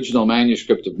the original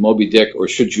manuscript of Moby Dick or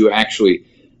should you actually...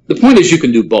 The point is you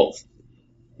can do both.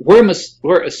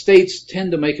 Where estates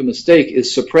tend to make a mistake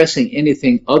is suppressing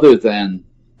anything other than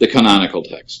the canonical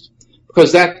text,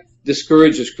 because that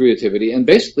discourages creativity and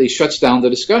basically shuts down the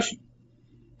discussion.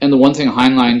 And the one thing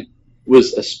Heinlein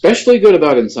was especially good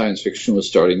about in science fiction was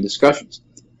starting discussions.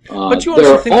 But you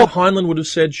honestly think that Heinlein would have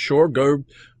said, sure, go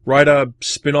write a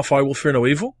spin-off I Will Fear No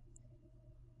Evil?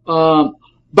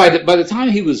 By the time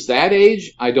he was that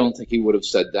age, I don't think he would have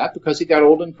said that because he got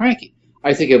old and cranky.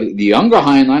 I think if the younger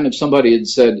Heinlein, if somebody had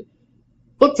said,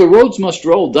 look, the roads must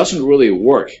roll doesn't really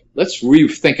work. Let's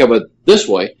rethink of it this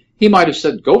way. He might have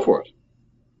said, go for it.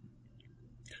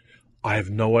 I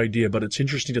have no idea, but it's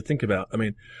interesting to think about. I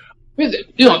mean,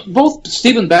 both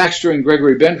Stephen Baxter and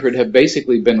Gregory Benford have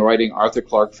basically been writing Arthur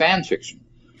Clarke fan fiction.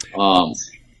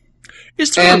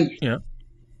 Is there? Yeah.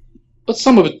 But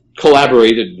some of it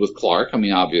collaborated with Clark. I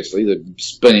mean, obviously, the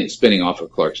spinning off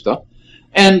of Clark stuff.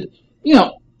 And, you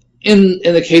know, in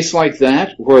a case like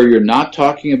that, where you're not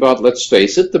talking about, let's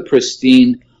face it, the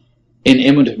pristine,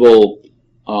 inimitable,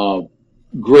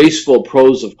 graceful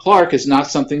prose of Clark is not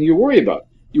something you worry about.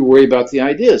 You worry about the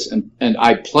ideas. And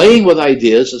playing with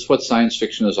ideas is what science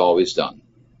fiction has always done.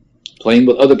 Playing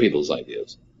with other people's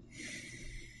ideas.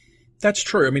 That's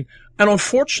true. I mean, and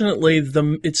unfortunately,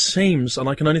 it seems, and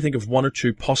I can only think of one or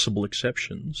two possible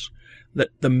exceptions, that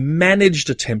the managed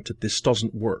attempt at this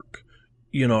doesn't work.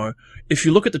 You know, if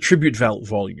you look at the tribute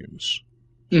volumes,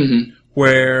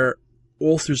 where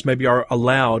authors maybe are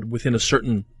allowed within a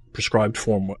certain prescribed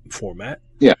format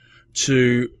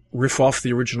to riff off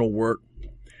the original work,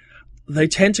 they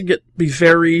tend to be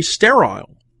very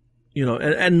sterile, you know,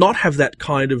 and not have that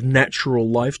kind of natural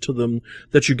life to them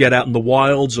that you get out in the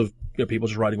wilds of, you know, people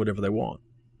just writing whatever they want.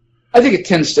 I think it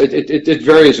tends to, it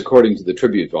varies according to the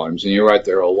tribute volumes, and you're right,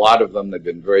 there are a lot of them. They've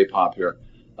been very popular.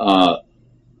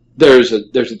 There's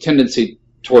a tendency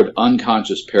toward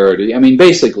unconscious parody. I mean,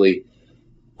 basically,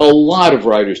 a lot of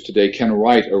writers today can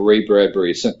write a Ray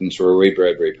Bradbury sentence or a Ray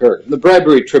Bradbury paragraph. The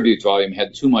Bradbury tribute volume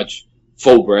had too much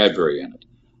faux Bradbury in it.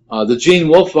 The Gene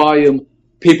Wolfe volume,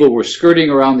 people were skirting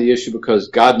around the issue because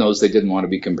God knows they didn't want to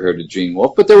be compared to Gene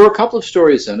Wolfe, but there were a couple of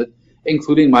stories in it,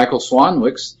 including Michael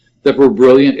Swanwick's, that were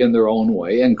brilliant in their own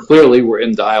way and clearly were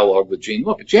in dialogue with Gene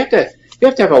Wolfe. But you have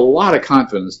to have a lot of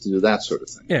confidence to do that sort of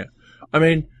thing. Yeah. I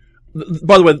mean,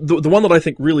 by the way, the one that I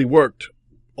think really worked,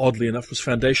 oddly enough, was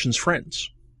Foundation's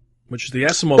Friends, which is the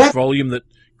Asimov volume that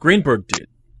Greenberg did.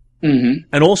 Mm-hmm.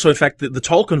 And also, in fact, the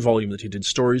Tolkien volume that he did,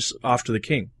 Stories After the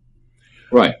King.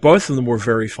 Right. Both of them were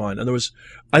very fine. And there was,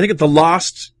 I think, the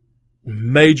last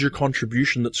major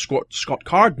contribution that Scott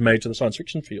Card made to the science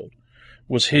fiction field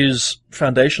was his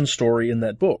Foundation story in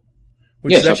that book,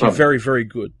 which is actually very, very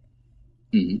good.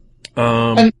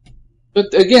 Mm-hmm.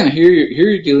 But again, here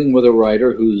you're dealing with a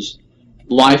writer whose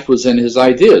life was in his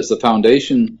ideas. The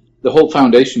whole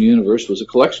Foundation universe was a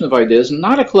collection of ideas and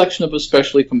not a collection of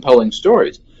especially compelling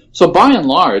stories. So by and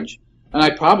large, and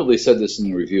I probably said this in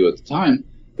the review at the time,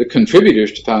 the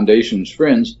contributors to Foundation's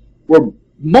Friends were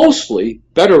mostly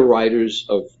better writers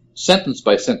of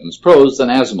sentence-by-sentence prose than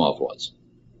Asimov was.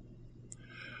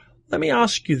 Let me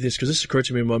ask you this, because this occurred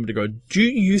to me a moment ago. Do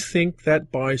you think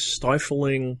that by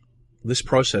stifling this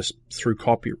process through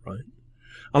copyright,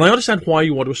 and I understand why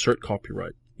you want to assert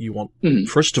copyright. You want,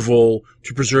 first of all,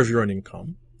 to preserve your own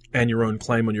income and your own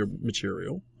claim on your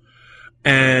material.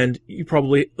 And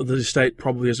the estate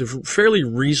probably has a fairly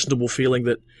reasonable feeling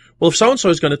that, well, if so-and-so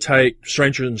is going to take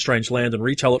Stranger in Strange Land and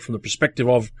retell it from the perspective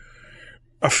of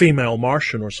a female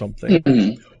Martian or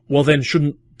something, well, then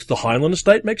shouldn't the Highland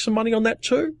estate make some money on that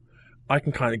too? I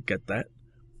can kind of get that.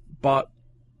 But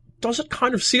does it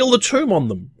kind of seal the tomb on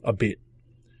them a bit?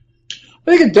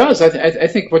 I think it does. I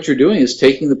think what you're doing is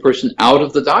taking the person out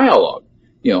of the dialogue.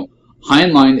 You know,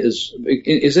 Heinlein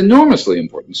is enormously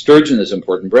important. Sturgeon is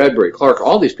important. Bradbury, Clark,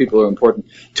 all these people are important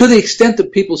to the extent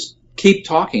that people keep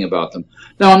talking about them.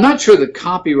 Now, I'm not sure that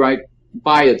copyright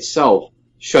by itself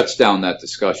shuts down that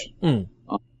discussion.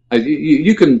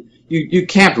 You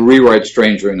can't rewrite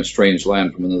Stranger in a Strange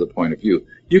Land from another point of view.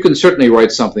 You can certainly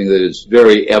write something that is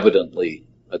very evidently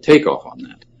a takeoff on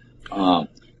that.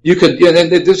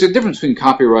 There's a difference between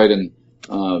copyright and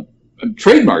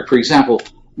trademark. For example,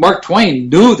 Mark Twain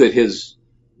knew that his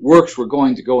works were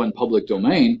going to go in public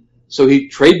domain, so he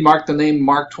trademarked the name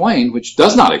Mark Twain, which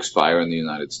does not expire in the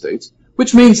United States,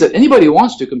 which means that anybody who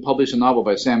wants to can publish a novel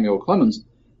by Samuel Clemens,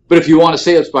 but if you want to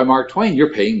say it's by Mark Twain,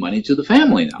 you're paying money to the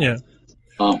family now. Yeah.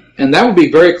 And that would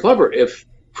be very clever if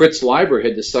Fritz Leiber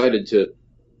had decided to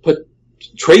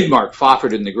trademark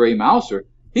Fafhrd and the Grey Mouser.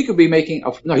 He could be making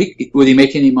would he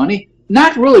make any money?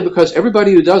 Not really, because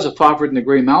everybody who does a Fafhrd and the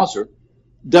Grey Mouser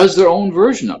does their own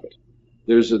version of it.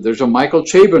 There's a Michael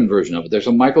Chabon version of it. There's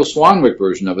a Michael Swanwick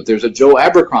version of it. There's a Joe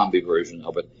Abercrombie version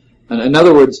of it. And in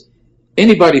other words,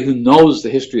 anybody who knows the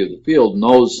history of the field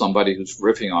knows somebody who's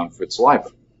riffing on Fritz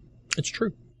Leiber. It's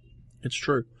true. It's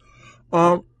true.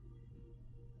 I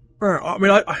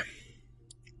mean,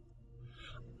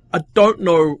 I don't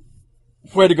know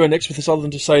where to go next with this other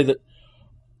than to say that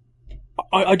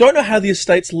I don't know how the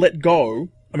estates let go.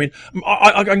 I mean,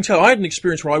 I can tell you, I had an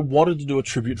experience where I wanted to do a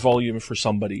tribute volume for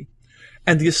somebody,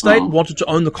 and the estate wanted to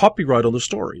own the copyright on the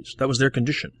stories. That was their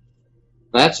condition.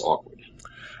 That's awkward.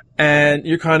 And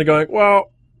you're kind of going,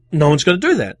 well, no one's going to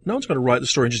do that. No one's going to write the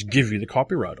story and just give you the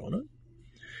copyright on it.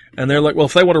 And they're like, well,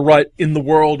 if they want to write in the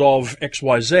world of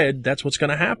XYZ, that's what's going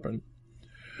to happen.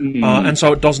 And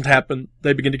so it doesn't happen.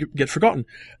 They begin to get forgotten.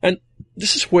 And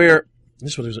this is what I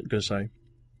was going to say.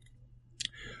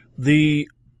 The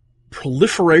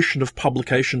proliferation of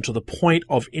publication to the point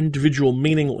of individual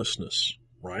meaninglessness,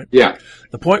 right? Yeah.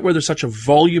 The point where there's such a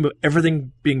volume of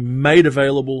everything being made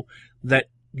available that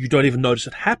you don't even notice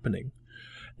it happening,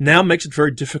 now makes it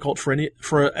very difficult for an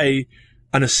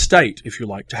estate, if you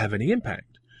like, to have any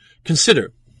impact.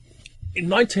 Consider, in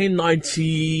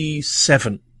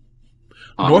 1997,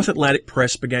 North Atlantic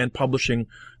Press began publishing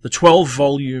the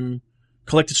 12-volume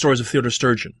Collected Stories of Theodore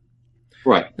Sturgeon.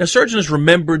 Right. Now, Sturgeon is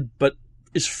remembered, but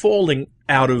is falling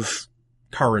out of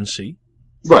currency.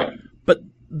 Right. But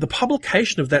the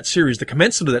publication of that series, the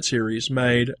commencement of that series,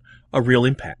 made a real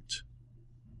impact.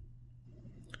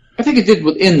 I think it did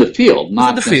within the field,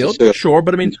 not within the field, sure.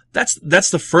 But I mean, that's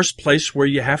the first place where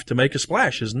you have to make a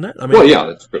splash, isn't it? I mean, well, yeah,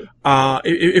 that's true.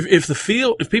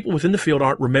 If people within the field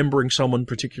aren't remembering someone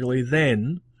particularly,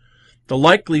 then the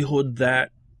likelihood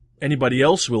that anybody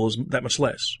else will is that much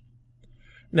less.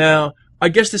 Now, I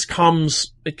guess it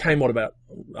came about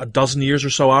a dozen years or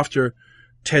so after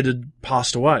Ted had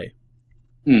passed away.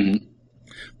 Mm-hmm.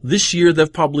 This year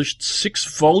they've published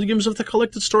 6 volumes of the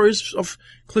Collected Stories of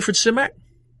Clifford Simak.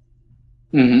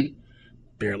 Mm-hmm.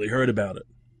 Barely heard about it.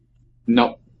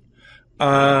 No.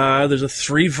 There's a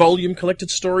 3-volume Collected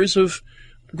Stories of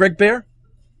Greg Bear.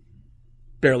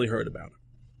 Barely heard about it.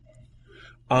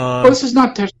 This is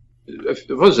not...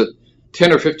 was it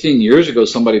 10 or 15 years ago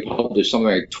somebody published something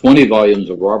like 20 volumes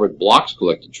of Robert Bloch's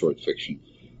collected short fiction,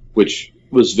 which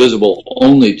was visible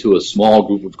only to a small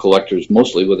group of collectors,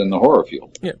 mostly within the horror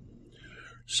field. Yeah.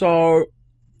 So,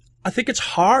 I think it's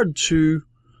hard to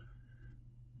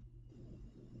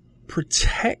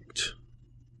protect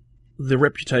the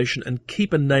reputation and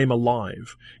keep a name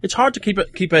alive. It's hard to keep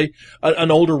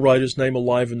an older writer's name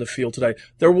alive in the field today.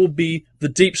 There will be the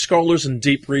deep scholars and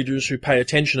deep readers who pay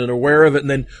attention and are aware of it, and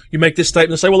then you make this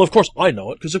statement and say, well, of course I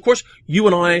know it, because of course you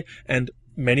and I and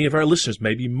many of our listeners,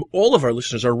 maybe all of our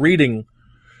listeners, are reading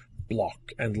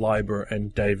Bloch and Leiber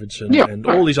and Davidson and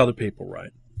all these other people,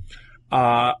 right?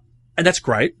 And that's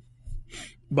great.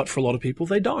 But for a lot of people,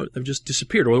 they don't. They've just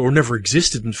disappeared or never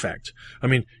existed, in fact. I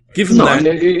mean, given that...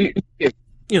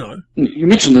 You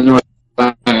mentioned the North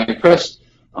Atlantic Press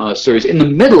series. In the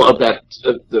middle of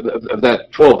that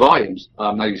 12 volumes,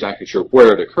 I'm not exactly sure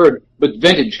where it occurred, but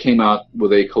Vintage came out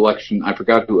with a collection, I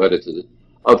forgot who edited it,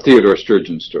 of Theodore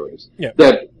Sturgeon stories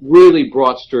that really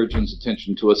brought Sturgeon's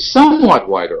attention to a somewhat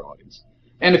wider audience.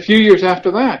 And a few years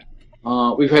after that,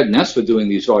 we've had NESFA doing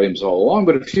these volumes all along,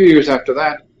 but a few years after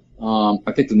that,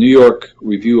 I think the New York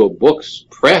Review of Books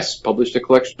Press published a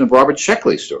collection of Robert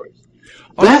Sheckley stories.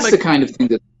 That's the kind of thing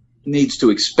that needs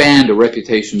to expand a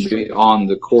reputation beyond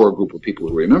the core group of people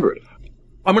who remember it.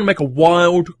 I'm going to make a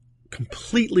wild,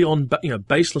 completely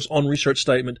baseless on-research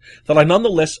statement that I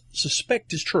nonetheless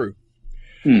suspect is true.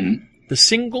 Mm-hmm. The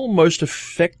single most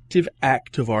effective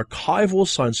act of archival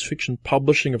science fiction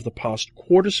publishing of the past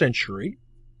quarter century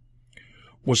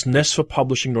was NESFA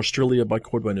publishing Australia by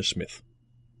Cordwainer Smith.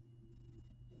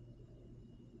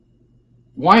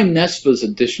 Why NESFA's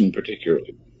edition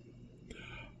particularly?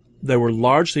 They were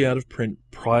largely out of print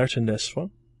prior to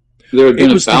NESFA.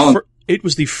 It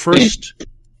was the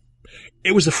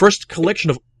first collection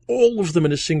of all of them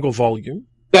in a single volume.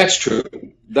 That's true.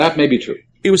 That may be true.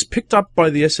 It was picked up by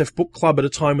the SF Book Club at a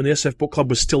time when the SF Book Club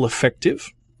was still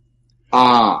effective.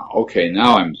 Ah, okay.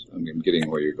 Now I'm getting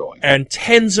where you're going. And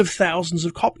tens of thousands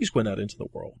of copies went out into the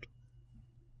world.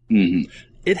 Mm-hmm.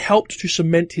 It helped to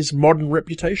cement his modern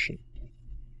reputation.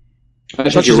 I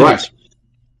think you're right.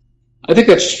 I think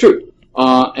that's true.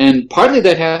 And partly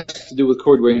that has to do with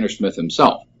Cordwainer Smith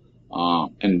himself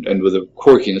and with the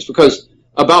quirkiness, because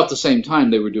about the same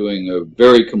time they were doing a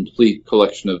very complete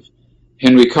collection of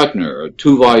Henry Kuttner, a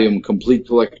 2-volume complete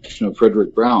collection of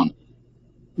Frederick Brown,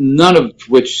 none of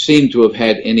which seem to have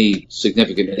had any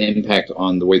significant impact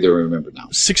on the way they're remembered now.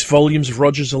 6 volumes of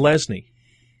Roger Zelazny.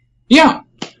 Yeah.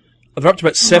 I've up to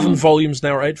about 7 volumes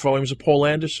now, or 8 volumes of Paul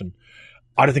Anderson.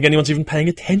 I don't think anyone's even paying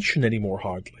attention anymore,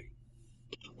 hardly.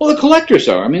 Well, the collectors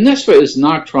are. I mean, NESFA is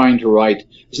not trying to write,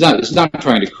 it's not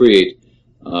trying to create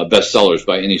bestsellers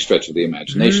by any stretch of the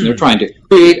imagination. They're trying to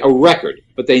create a record,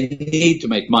 but they need to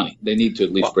make money. They need to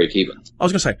at least break even. I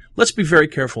was going to say, let's be very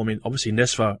careful. I mean, obviously,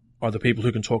 NESFA are the people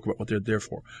who can talk about what they're there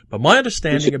for. But my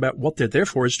understanding about what they're there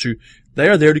for is they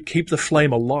are there to keep the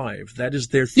flame alive. That is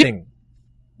their thing,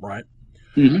 right?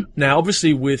 Mm-hmm. Now,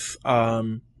 obviously, with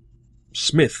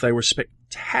Smith, they were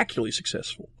spectacularly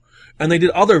successful. And they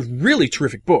did other really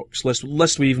terrific books,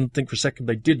 lest we even think for a second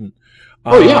they didn't.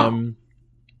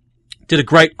 Did a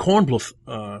great Kornbluth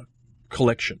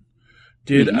collection.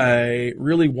 did a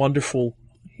really wonderful,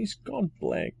 he's gone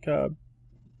blank,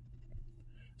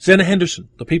 Zena Henderson,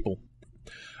 The People.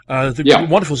 The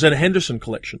wonderful Zena Henderson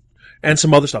collection. And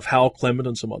some other stuff, Hal Clement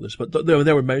and some others, but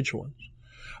they were major ones.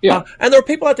 Yeah. And there are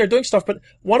people out there doing stuff, but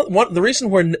the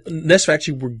reason where NESF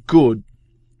actually were good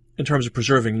in terms of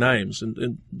preserving names,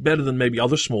 and better than maybe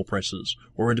other small presses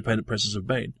or independent presses have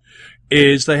been,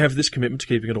 is they have this commitment to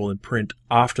keeping it all in print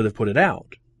after they've put it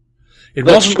out. It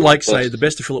wasn't like, say, The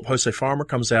Best of Philip Jose Farmer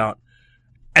comes out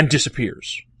and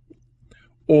disappears.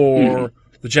 Or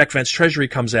The Jack Vance Treasury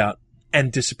comes out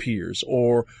and disappears.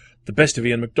 Or The Best of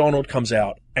Ian MacDonald comes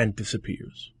out and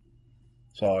disappears.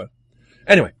 So,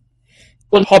 anyway.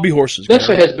 Well, hobby horses.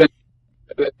 NESFA has been,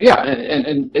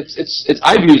 and it's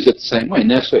I've used it the same way.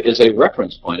 NESFA is a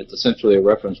reference point. It's essentially a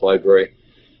reference library,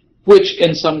 which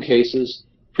in some cases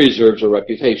preserves a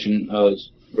reputation,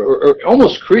 or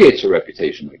almost creates a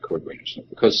reputation like Cordwainers,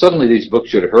 because suddenly these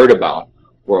books you'd heard about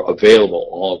were available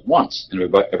all at once, and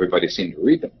everybody seemed to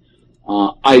read them.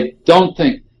 I don't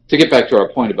think, to get back to our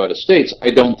point about estates, I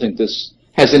don't think this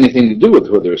has anything to do with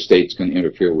whether estates can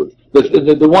interfere with.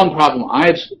 The one problem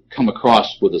I've come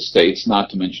across with estates, not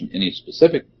to mention any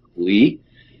specifically,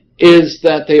 is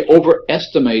that they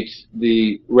overestimate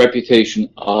the reputation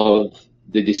of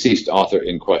the deceased author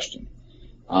in question.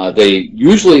 They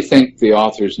usually think the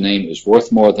author's name is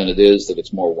worth more than it is, that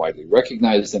it's more widely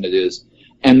recognized than it is,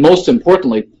 and most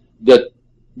importantly, that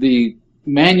the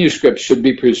manuscripts should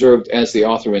be preserved as the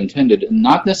author intended and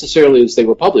not necessarily as they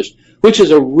were published, which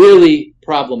is a really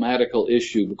problematical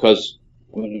issue, because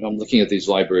when I'm looking at these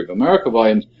Library of America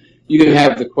volumes, you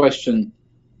have the question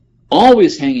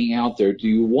always hanging out there: do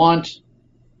you want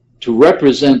to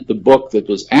represent the book that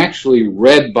was actually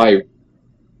read by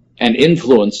and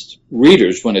influenced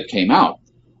readers when it came out,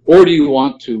 or do you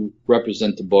want to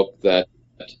represent the book that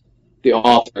the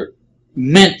author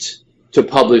meant to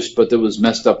publish, but that was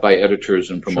messed up by editors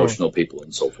and promotional people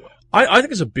and so forth? I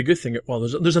think it's a bigger thing. Well,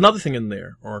 there's another thing in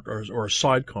there, or a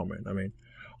side comment. I mean,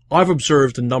 I've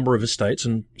observed a number of estates,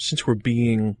 and since we're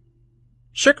being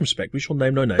circumspect, we shall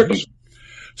name no names.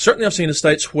 Certainly, I've seen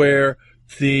estates where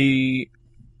the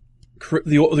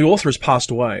author has passed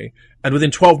away, and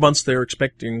within 12 months they're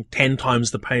expecting 10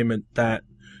 times the payment that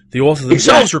the author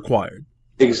themselves required.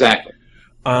 Exactly.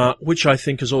 Which I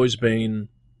think has always been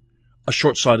a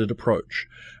short-sighted approach.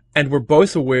 And we're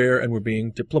both aware, and we're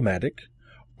being diplomatic,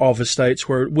 of estates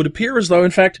where it would appear as though, in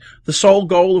fact, the sole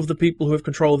goal of the people who have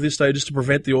control of the estate is to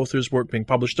prevent the author's work being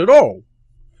published at all,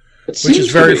 which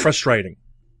is very frustrating.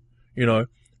 You know,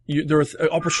 there are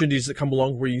opportunities that come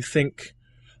along where you think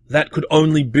that could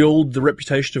only build the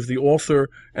reputation of the author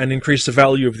and increase the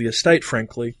value of the estate,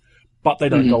 frankly, but they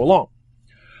don't go along.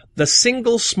 The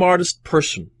single smartest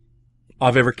person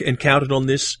I've ever encountered on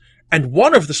this, and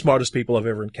one of the smartest people I've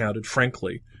ever encountered,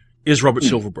 frankly, is Robert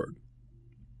Silverberg.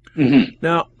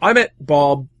 Now, I met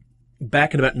Bob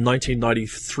back in about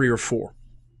 1993 or 4.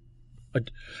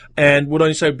 And would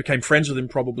only say became friends with him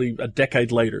probably a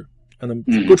decade later. And I'm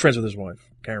good friends with his wife,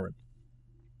 Karen.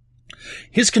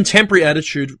 His contemporary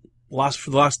attitude, for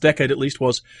the last decade at least,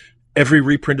 was every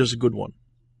reprint is a good one.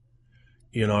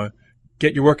 You know,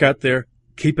 get your work out there,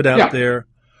 keep it out there,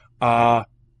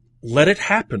 let it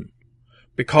happen.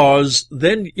 Because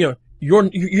then, you know,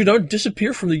 you don't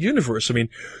disappear from the universe. I mean,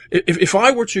 if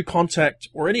I were to contact,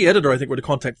 or any editor I think were to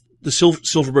contact the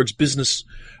Silverberg's business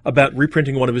about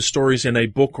reprinting one of his stories in a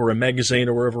book or a magazine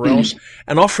or wherever else,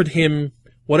 and offered him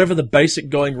whatever the basic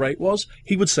going rate was,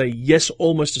 he would say yes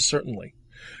almost as certainly.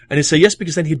 And he'd say yes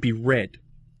because then he'd be read.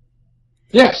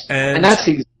 Yes, and that's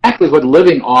exactly what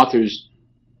living authors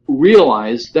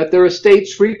realize that their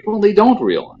estates frequently don't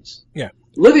realize. Yeah.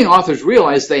 Living authors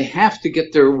realize they have to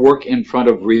get their work in front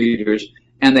of readers,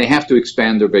 and they have to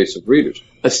expand their base of readers.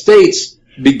 Estates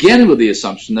begin with the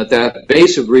assumption that that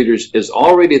base of readers is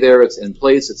already there, it's in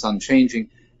place, it's unchanging,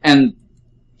 and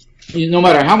no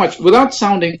matter how much, without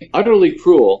sounding utterly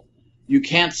cruel, you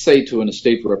can't say to an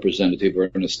estate representative or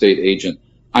an estate agent,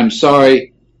 I'm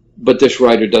sorry, but this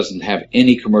writer doesn't have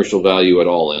any commercial value at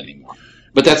all anymore.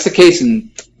 But that's the case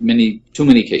in too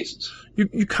many cases.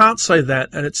 You can't say that,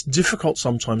 and it's difficult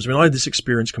sometimes. I mean, I had this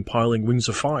experience compiling Wings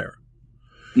of Fire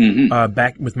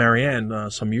back with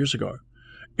Marianne some years ago.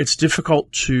 It's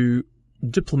difficult to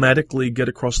diplomatically get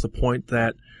across the point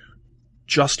that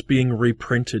just being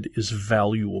reprinted is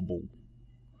valuable.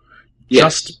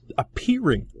 Yes. Just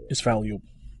appearing is valuable.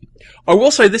 I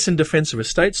will say this in defense of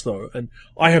estates, though, and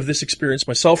I have this experience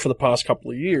myself for the past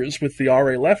couple of years with the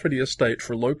R.A. Lafferty estate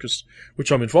for Locust,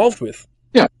 which I'm involved with.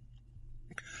 Yeah.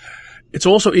 It's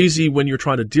also easy when you're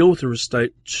trying to deal with your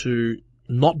estate to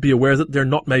not be aware that they're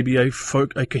not maybe a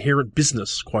coherent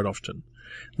business quite often.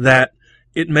 that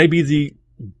it may be the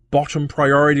bottom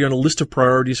priority on a list of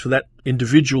priorities for that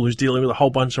individual who's dealing with a whole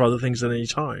bunch of other things at any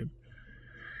time.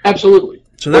 Absolutely.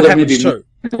 So that happens too.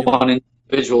 One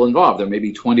individual involved. There may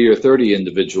be 20 or 30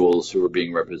 individuals who are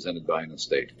being represented by an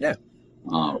estate. Yeah.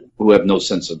 Who have no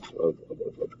sense of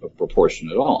proportion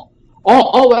at all.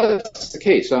 All that's the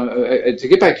case. To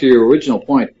get back to your original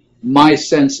point, my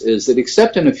sense is that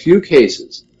except in a few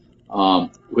cases,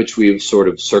 which we've sort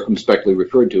of circumspectly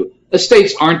referred to,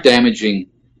 estates aren't doing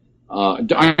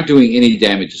any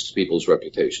damages to people's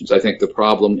reputations. I think the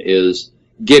problem is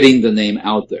getting the name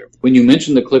out there. When you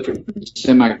mentioned the Clifford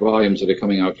Simak volumes that are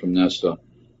coming out from Nesta,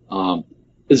 I'm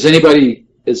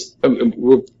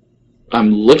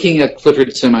looking at Clifford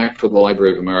Simak for the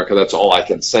Library of America. That's all I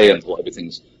can say until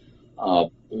everything's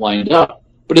lined up.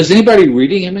 But is anybody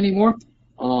reading him anymore?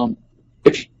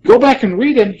 If you go back and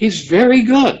read him, he's very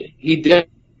good. He did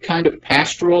kind of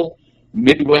pastoral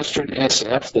Midwestern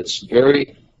SF that's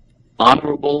very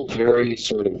honorable, very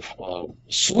sort of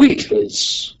sweet,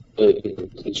 is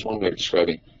one way of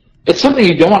describing it. It's something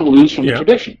you don't want to lose from the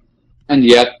tradition. And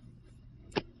yet,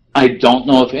 I don't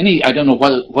know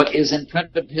what is in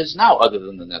print of his now other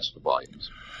than the Nesta volumes.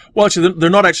 Well, actually, they're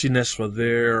not actually Nesta.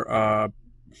 They're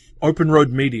Open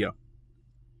Road Media.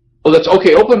 Oh, that's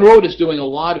okay. Open Road is doing a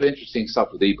lot of interesting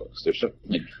stuff with ebooks. They're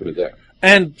certainly true there.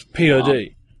 And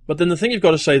POD. But then the thing you've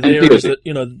got to say there is that,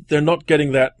 they're not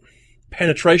getting that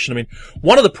penetration. I mean,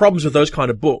 one of the problems with those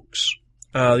kind of books,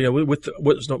 with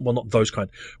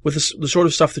the sort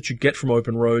of stuff that you get from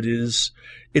Open Road is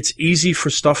it's easy for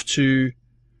stuff to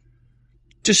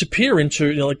disappear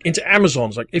into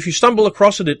Amazon's. Like, if you stumble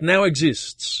across it, it now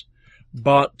exists,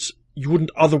 but you wouldn't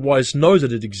otherwise know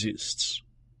that it exists.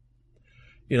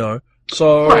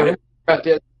 So... Right.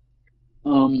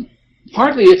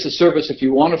 Partly it's a service. If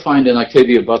you want to find an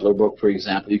Octavia Butler book, for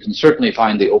example, you can certainly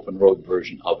find the Open Road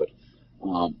version of it.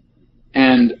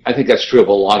 And I think that's true of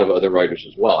a lot of other writers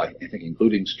as well. I think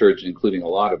including Sturgeon, including a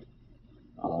lot of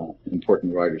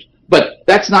important writers. But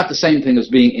that's not the same thing as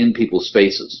being in people's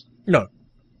faces. No.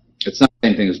 It's not the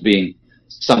same thing as being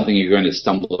something you're going to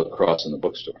stumble across in the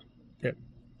bookstore. Yeah.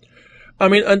 I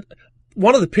mean, and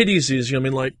one of the pities is,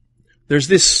 there's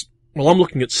this, I'm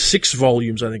looking at 6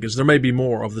 volumes, I think, there may be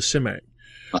more of the Simak.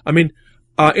 I mean,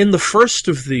 in the first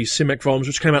of the Simak volumes,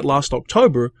 which came out last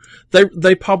October,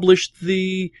 they published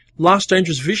the Last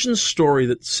Dangerous Visions story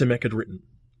that Simak had written.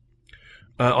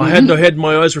 I had no head,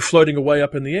 my eyes were floating away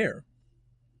up in the air.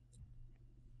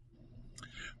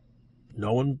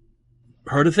 No one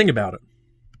heard a thing about it.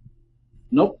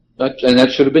 Nope. That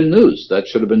should have been news. That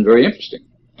should have been very interesting.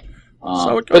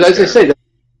 But as I say,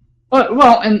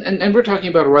 and we're talking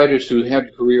about writers who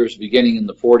had careers beginning in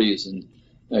the 40s and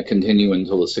continue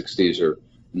until the 60s, or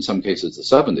in some cases the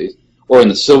 70s, or in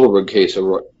the Silverberg case,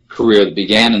 a career that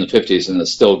began in the 50s and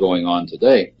is still going on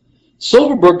today.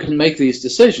 Silverberg can make these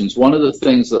decisions. One of the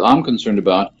things that I'm concerned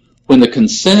about when the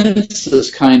consensus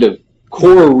kind of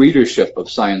core readership of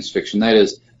science fiction, that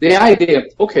is, the idea of,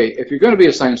 okay, if you're going to be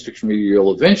a science fiction reader,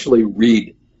 you'll eventually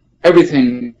read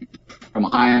everything from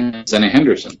Hines and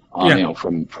Henderson,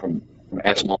 from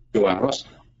Asimov to Joanne Russ.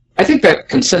 I think that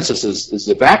consensus is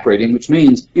evaporating, which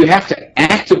means you have to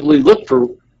actively look for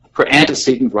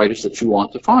antecedent writers that you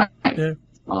want to find. Yeah.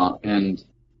 And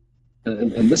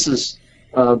this is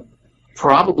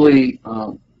probably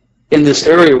in this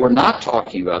area we're not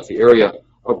talking about, the area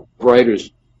of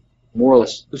writers more or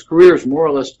less whose careers more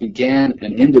or less began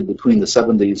and ended between the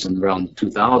 70s and around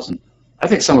 2000. I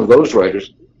think some of those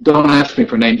writers, don't ask me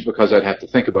for names because I'd have to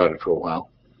think about it for a while,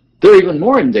 they're even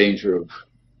more in danger of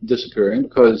disappearing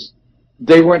because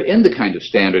they weren't in the kind of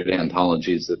standard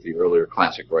anthologies that the earlier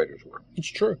classic writers were. It's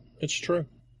true.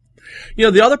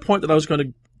 The other point that I was going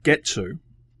to get to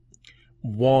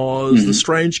was the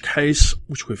strange case,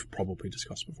 which we've probably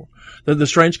discussed before, the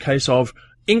strange case of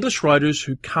English writers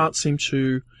who can't seem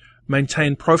to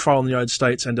maintain profile in the United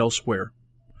States and elsewhere.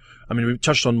 I mean, we've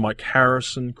touched on Mike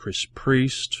Harrison, Chris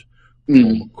Priest,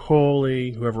 Paul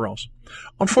Macaulay, whoever else.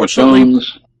 Unfortunately,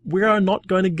 we are not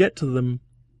going to get to them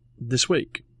this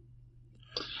week.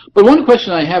 But one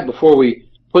question I have before we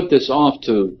put this off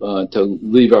to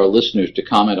leave our listeners to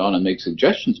comment on and make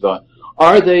suggestions about,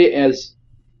 are they as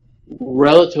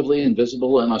relatively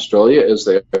invisible in Australia as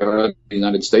they are in the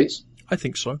United States? I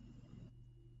think so.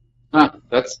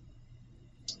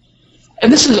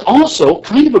 And this is also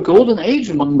kind of a golden age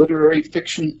among literary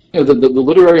fiction, the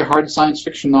literary hard science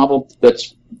fiction novel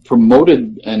that's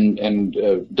promoted and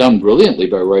done brilliantly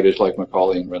by writers like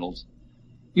Macaulay and Reynolds.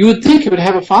 You would think it would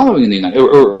have a following in the United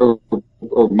States,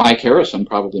 or Mike Harrison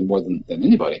probably more than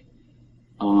anybody.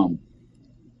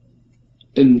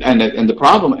 And the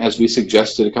problem, as we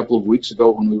suggested a couple of weeks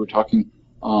ago when we were talking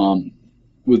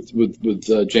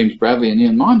with James Bradley and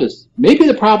Ian Mondes, maybe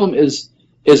the problem is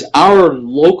our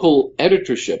local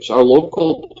editorships, our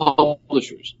local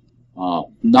publishers,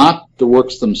 not the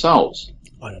works themselves.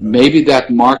 Maybe that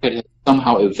market has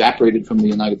somehow evaporated from the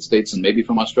United States and maybe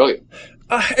from Australia.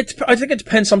 I think it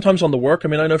depends sometimes on the work. I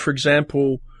mean, I know, for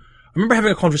example, I remember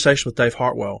having a conversation with Dave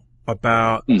Hartwell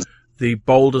about the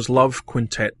Bold as Love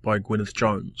Quintet by Gwyneth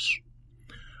Jones.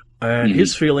 And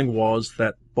his feeling was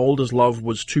that Bold as Love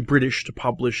was too British to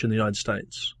publish in the United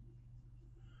States.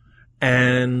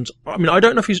 And, I mean, I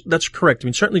don't know if that's correct. I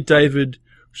mean, certainly David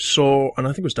saw, and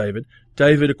I think it was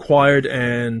David acquired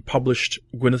and published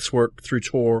Gwyneth's work through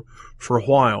Tor for a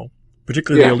while,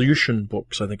 particularly the Aleutian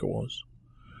books, I think it was.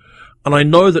 And I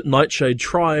know that Nightshade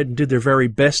tried and did their very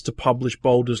best to publish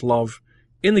Bold as Love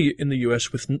in the US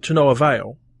to no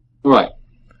avail. Right.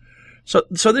 So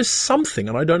there's something,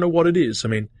 and I don't know what it is. I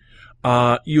mean,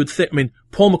 you would think, I mean,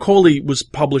 Paul Macaulay was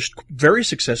published very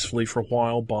successfully for a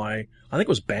while by, I think it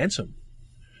was Bantam,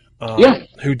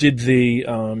 who did the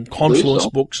Confluence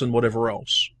books and whatever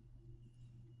else.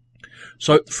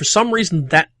 So for some reason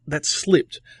that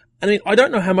slipped. I mean, I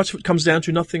don't know how much of it comes down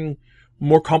to nothing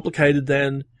more complicated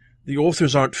than the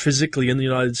authors aren't physically in the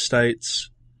United States,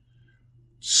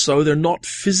 so they're not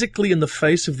physically in the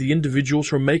face of the individuals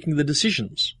who are making the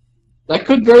decisions. That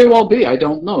could very well be. I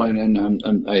don't know,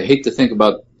 and I hate to think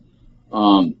about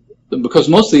because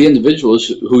most of the individuals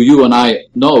who you and I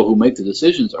know who make the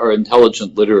decisions are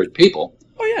intelligent, literate people.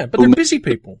 Oh yeah, but they're busy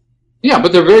people. Yeah,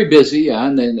 but they're very busy,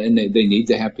 and they need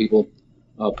to have people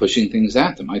pushing things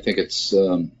at them. I think it's.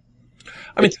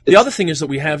 I mean, the other thing is that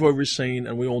we have overseen,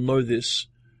 and we all know this,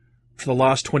 for the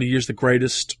last 20 years, the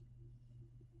greatest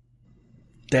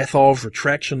death of,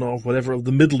 retraction of, whatever, of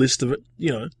the Middle list of it,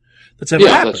 that's ever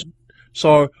happened.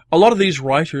 So a lot of these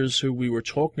writers who we were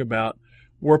talking about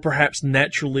were perhaps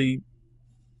naturally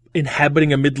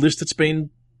inhabiting a mid-list that's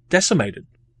been decimated.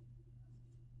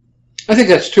 I think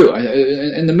that's true.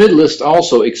 And the mid-list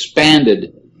also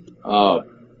expanded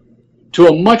to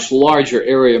a much larger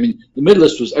area. I mean, the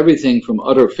mid-list was everything from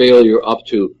utter failure up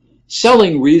to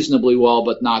selling reasonably well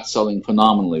but not selling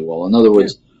phenomenally well. In other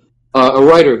words, a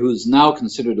writer who's now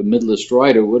considered a mid-list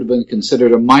writer would have been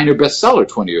considered a minor bestseller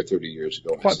 20 or 30 years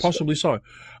ago. Quite possibly so.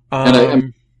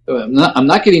 And I'm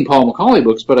not getting Paul Macaulay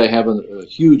books, but I have a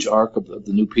huge arc of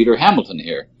the new Peter Hamilton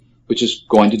here, which is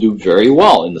going to do very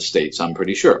well in the States, I'm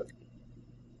pretty sure.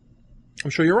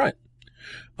 I'm sure you're right.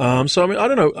 So, I mean, I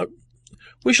don't know.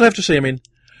 We shall have to see. I mean,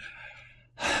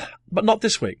 but not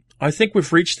this week. I think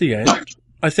we've reached the end.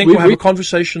 I think we'll have a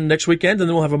conversation next weekend, and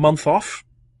then we'll have a month off.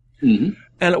 Mm-hmm.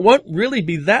 And it won't really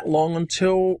be that long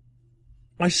until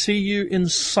I see you in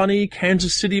sunny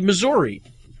Kansas City, Missouri.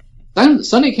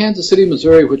 Sunny Kansas City,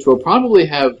 Missouri, which will probably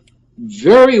have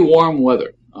very warm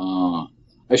weather.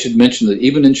 I should mention that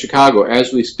even in Chicago,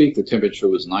 as we speak, the temperature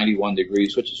was 91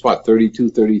 degrees, which is, 32,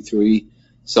 33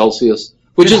 Celsius,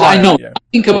 which is, I know,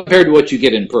 nothing compared to what you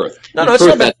get in Perth. No, it's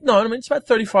not bad. No, I mean, it's about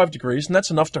 35 degrees, and that's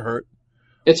enough to hurt.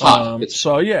 It's hot.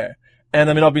 So, yeah. And,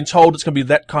 I mean, I've been told it's going to be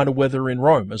that kind of weather in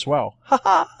Rome as well.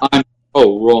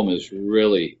 Rome is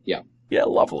really, Yeah,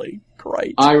 lovely.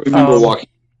 Great. I remember walking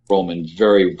Rome in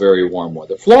very, very warm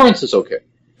weather. Florence is okay.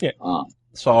 Yeah.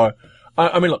 So,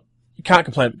 I mean, look, you can't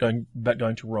complain about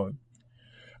going to Rome.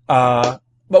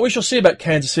 But we shall see about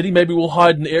Kansas City. Maybe we'll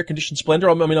hide in air-conditioned splendor.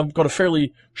 I mean, I've got a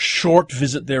fairly short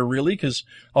visit there, really, because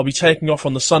I'll be taking off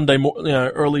on the Sunday,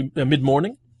 early,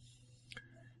 mid-morning.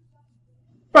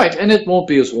 Right, and it won't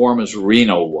be as warm as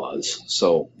Reno was,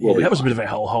 so that was a bit of a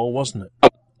hellhole, wasn't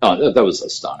it? Oh, that was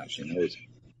astonishing. It was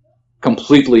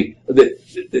completely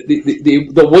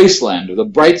the wasteland, or the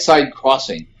bright side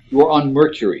crossing. You were on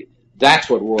Mercury. That's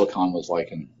what Worldcon was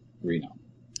like in Reno.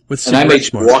 And I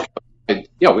made you walk outside.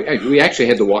 Yeah, we actually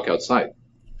had to walk outside.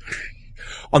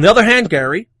 On the other hand,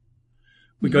 Gary,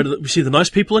 we see the nice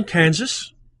people in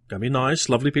Kansas. Gonna be nice,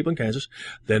 lovely people in Kansas.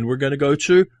 Then we're going to go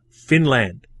to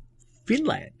Finland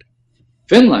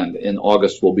in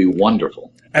August will be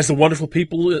wonderful. As the wonderful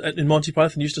people in Monty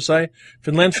Python used to say,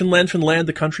 Finland,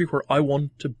 the country where I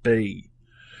want to be.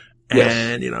 Yes.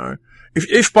 And,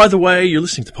 if by the way you're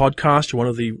listening to the podcast, you're one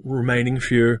of the remaining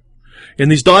few, in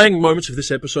these dying moments of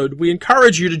this episode, we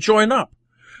encourage you to join up,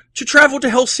 to travel to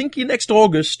Helsinki next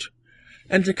August,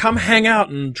 and to come hang out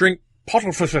and drink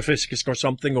Pottelfisk or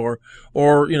something, or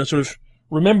sort of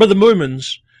remember the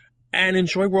Moomins and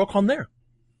enjoy Worldcon there.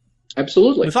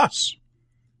 Absolutely. With us.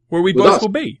 Where we both will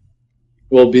be.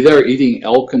 We'll be there eating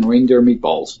elk and reindeer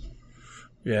meatballs.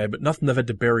 Yeah, but nothing they've had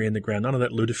to bury in the ground. None of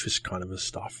that lutefisk kind of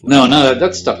stuff. No,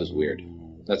 that stuff is weird.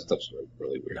 That stuff's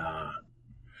really weird.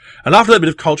 And after that bit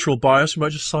of cultural bias, we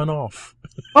might just sign off.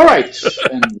 All right.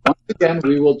 And once again,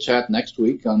 we will chat next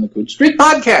week on the Coode Street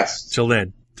Podcast. Till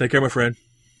then, take care, my friend.